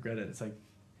and now I regret it. It's like,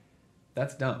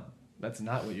 that's dumb. That's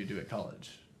not what you do at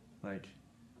college. Like,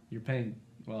 you're paying,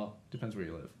 well, depends where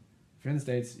you live. If you're in the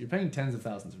States, you're paying tens of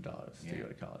thousands of dollars to go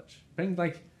to college. You're paying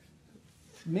like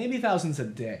maybe thousands a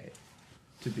day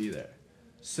to be there.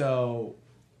 So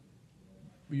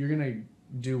you're going to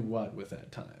do what with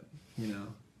that time, you know?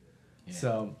 Yeah.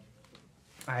 So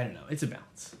I don't know. It's a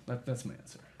balance. That's my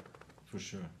answer. For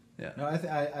sure. Yeah. No,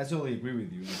 I totally agree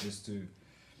with you. Just to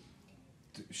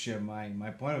share my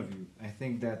point of view, I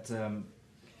think that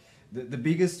the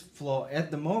biggest flaw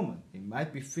at the moment, it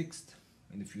might be fixed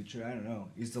in the future, I don't know,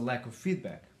 is the lack of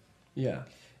feedback. Yeah.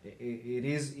 It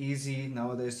is easy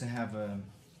nowadays to have a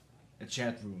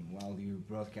chat room while you're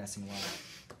broadcasting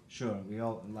live. Sure, we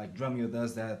all, like Drumeo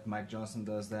does that, Mike Johnson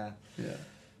does that. Yeah.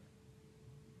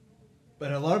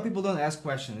 But a lot of people don't ask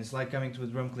questions. It's like coming to a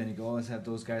drum clinic. You always have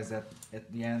those guys that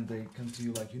at the end they come to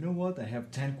you like, you know what? I have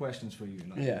 10 questions for you.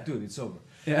 Like, yeah. Dude, it's over.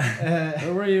 Yeah.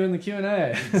 Where were you in the Q&A?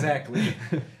 Exactly.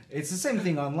 It's the same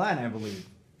thing online, I believe.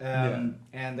 And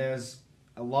there's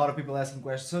a lot of people asking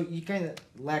questions. So you kind of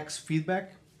lacks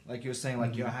feedback. Like you're saying,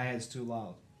 like your hi-hat's too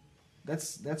loud.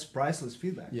 That's priceless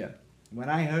feedback. Yeah. When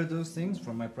I heard those things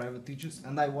from my private teachers,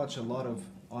 and I watch a lot of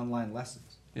online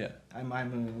lessons. Yeah. I'm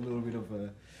a little bit of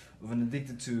an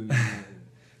addicted to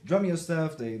Drumeo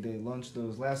stuff. They launch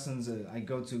those lessons. I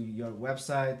go to your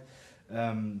website,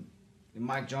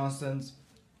 Mike Johnston's.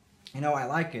 You know, I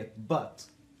like it, but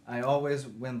I always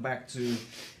went back to,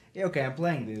 yeah, okay, I'm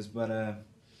playing this, but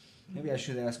maybe I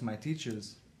should ask my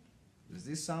teachers, does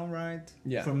this sound right?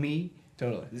 Yeah. For me?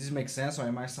 Totally. Does this make sense, or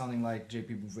am I sounding like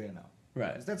JP Bouvet now?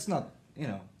 Right. 'Cause that's not, you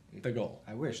know, the goal.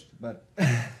 I wished, but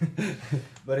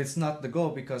but it's not the goal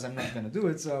because I'm not gonna do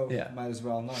it. So might as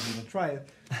well not even try it.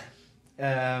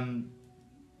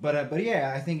 But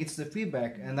yeah, I think it's the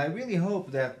feedback, and I really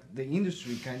hope that the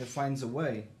industry kind of finds a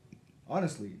way,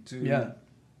 honestly,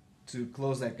 to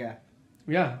close that gap.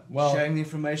 Yeah. Well, sharing the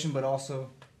information, but also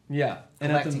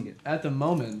collecting it. At the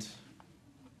moment,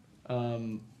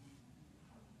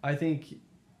 I think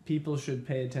people should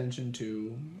pay attention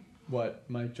to what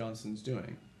Mike Johnston's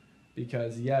doing.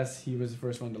 Because yes, he was the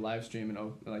first one to live stream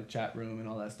and like chat room and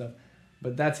all that stuff,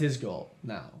 but that's his goal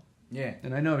now. Yeah.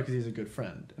 And I know because he's a good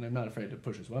friend, and I'm not afraid to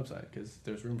push his website because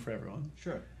there's room for everyone.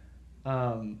 Sure.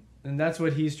 And that's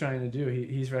what he's trying to do.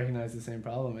 He's recognized the same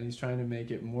problem, and he's trying to make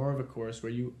it more of a course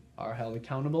where you are held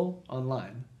accountable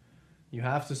online. You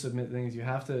have to submit things. You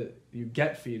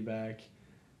get feedback,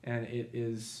 and it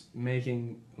is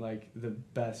making like the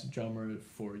best drummer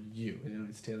for you. You know,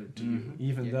 it's tailored to you,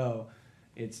 even though.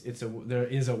 There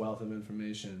is a wealth of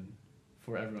information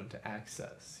for everyone to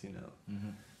access, you know.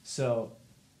 So,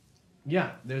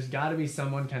 yeah, there's got to be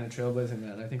someone kind of trailblazing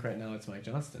that, and I think right now it's Mike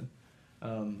Johnston.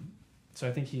 So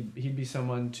I think he'd be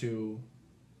someone to.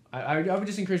 I would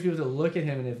just encourage people to look at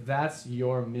him, and if that's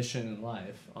your mission in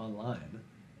life online,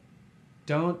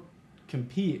 don't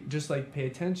compete. Just like pay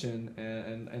attention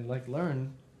and like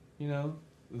learn, you know.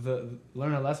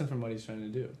 Learn a lesson from what he's trying to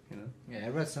do, you know. Yeah, I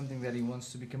read something that he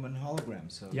wants to become an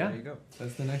hologram. So there you go.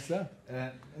 That's the next step.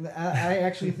 And I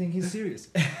actually think he's serious.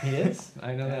 He is.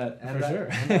 I know that for sure.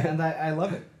 And I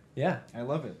love it. Yeah, I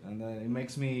love it, and it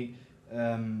makes me.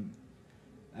 I'm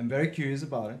very curious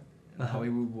about it, how it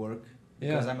would work.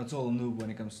 Because I'm a total noob when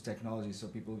it comes to technology. So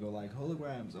people go like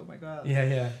holograms. Oh my god.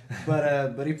 Yeah.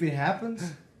 But if it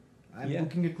happens, I'm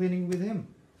booking a clinic with him.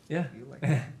 Yeah.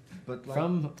 But like,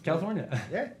 from California.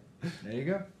 Yeah, there you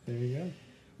go. There you go.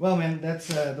 Well, man, that's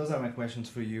those are my questions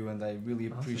for you, and I really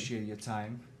appreciate your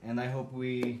time. And I hope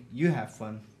you have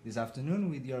fun this afternoon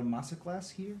with your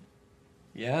masterclass here.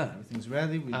 Yeah, everything's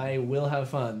ready. I will have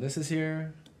fun. This is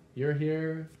here. You're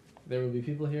here. There will be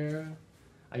people here.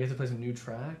 I get to play some new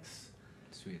tracks.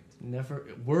 Sweet.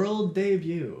 World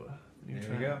debut. New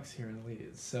there tracks here in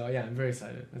Leeds. So yeah, I'm very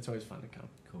excited. It's always fun to come.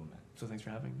 Cool, man. So thanks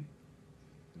for having me.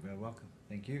 You're very welcome.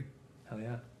 Thank you. Hell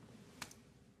yeah.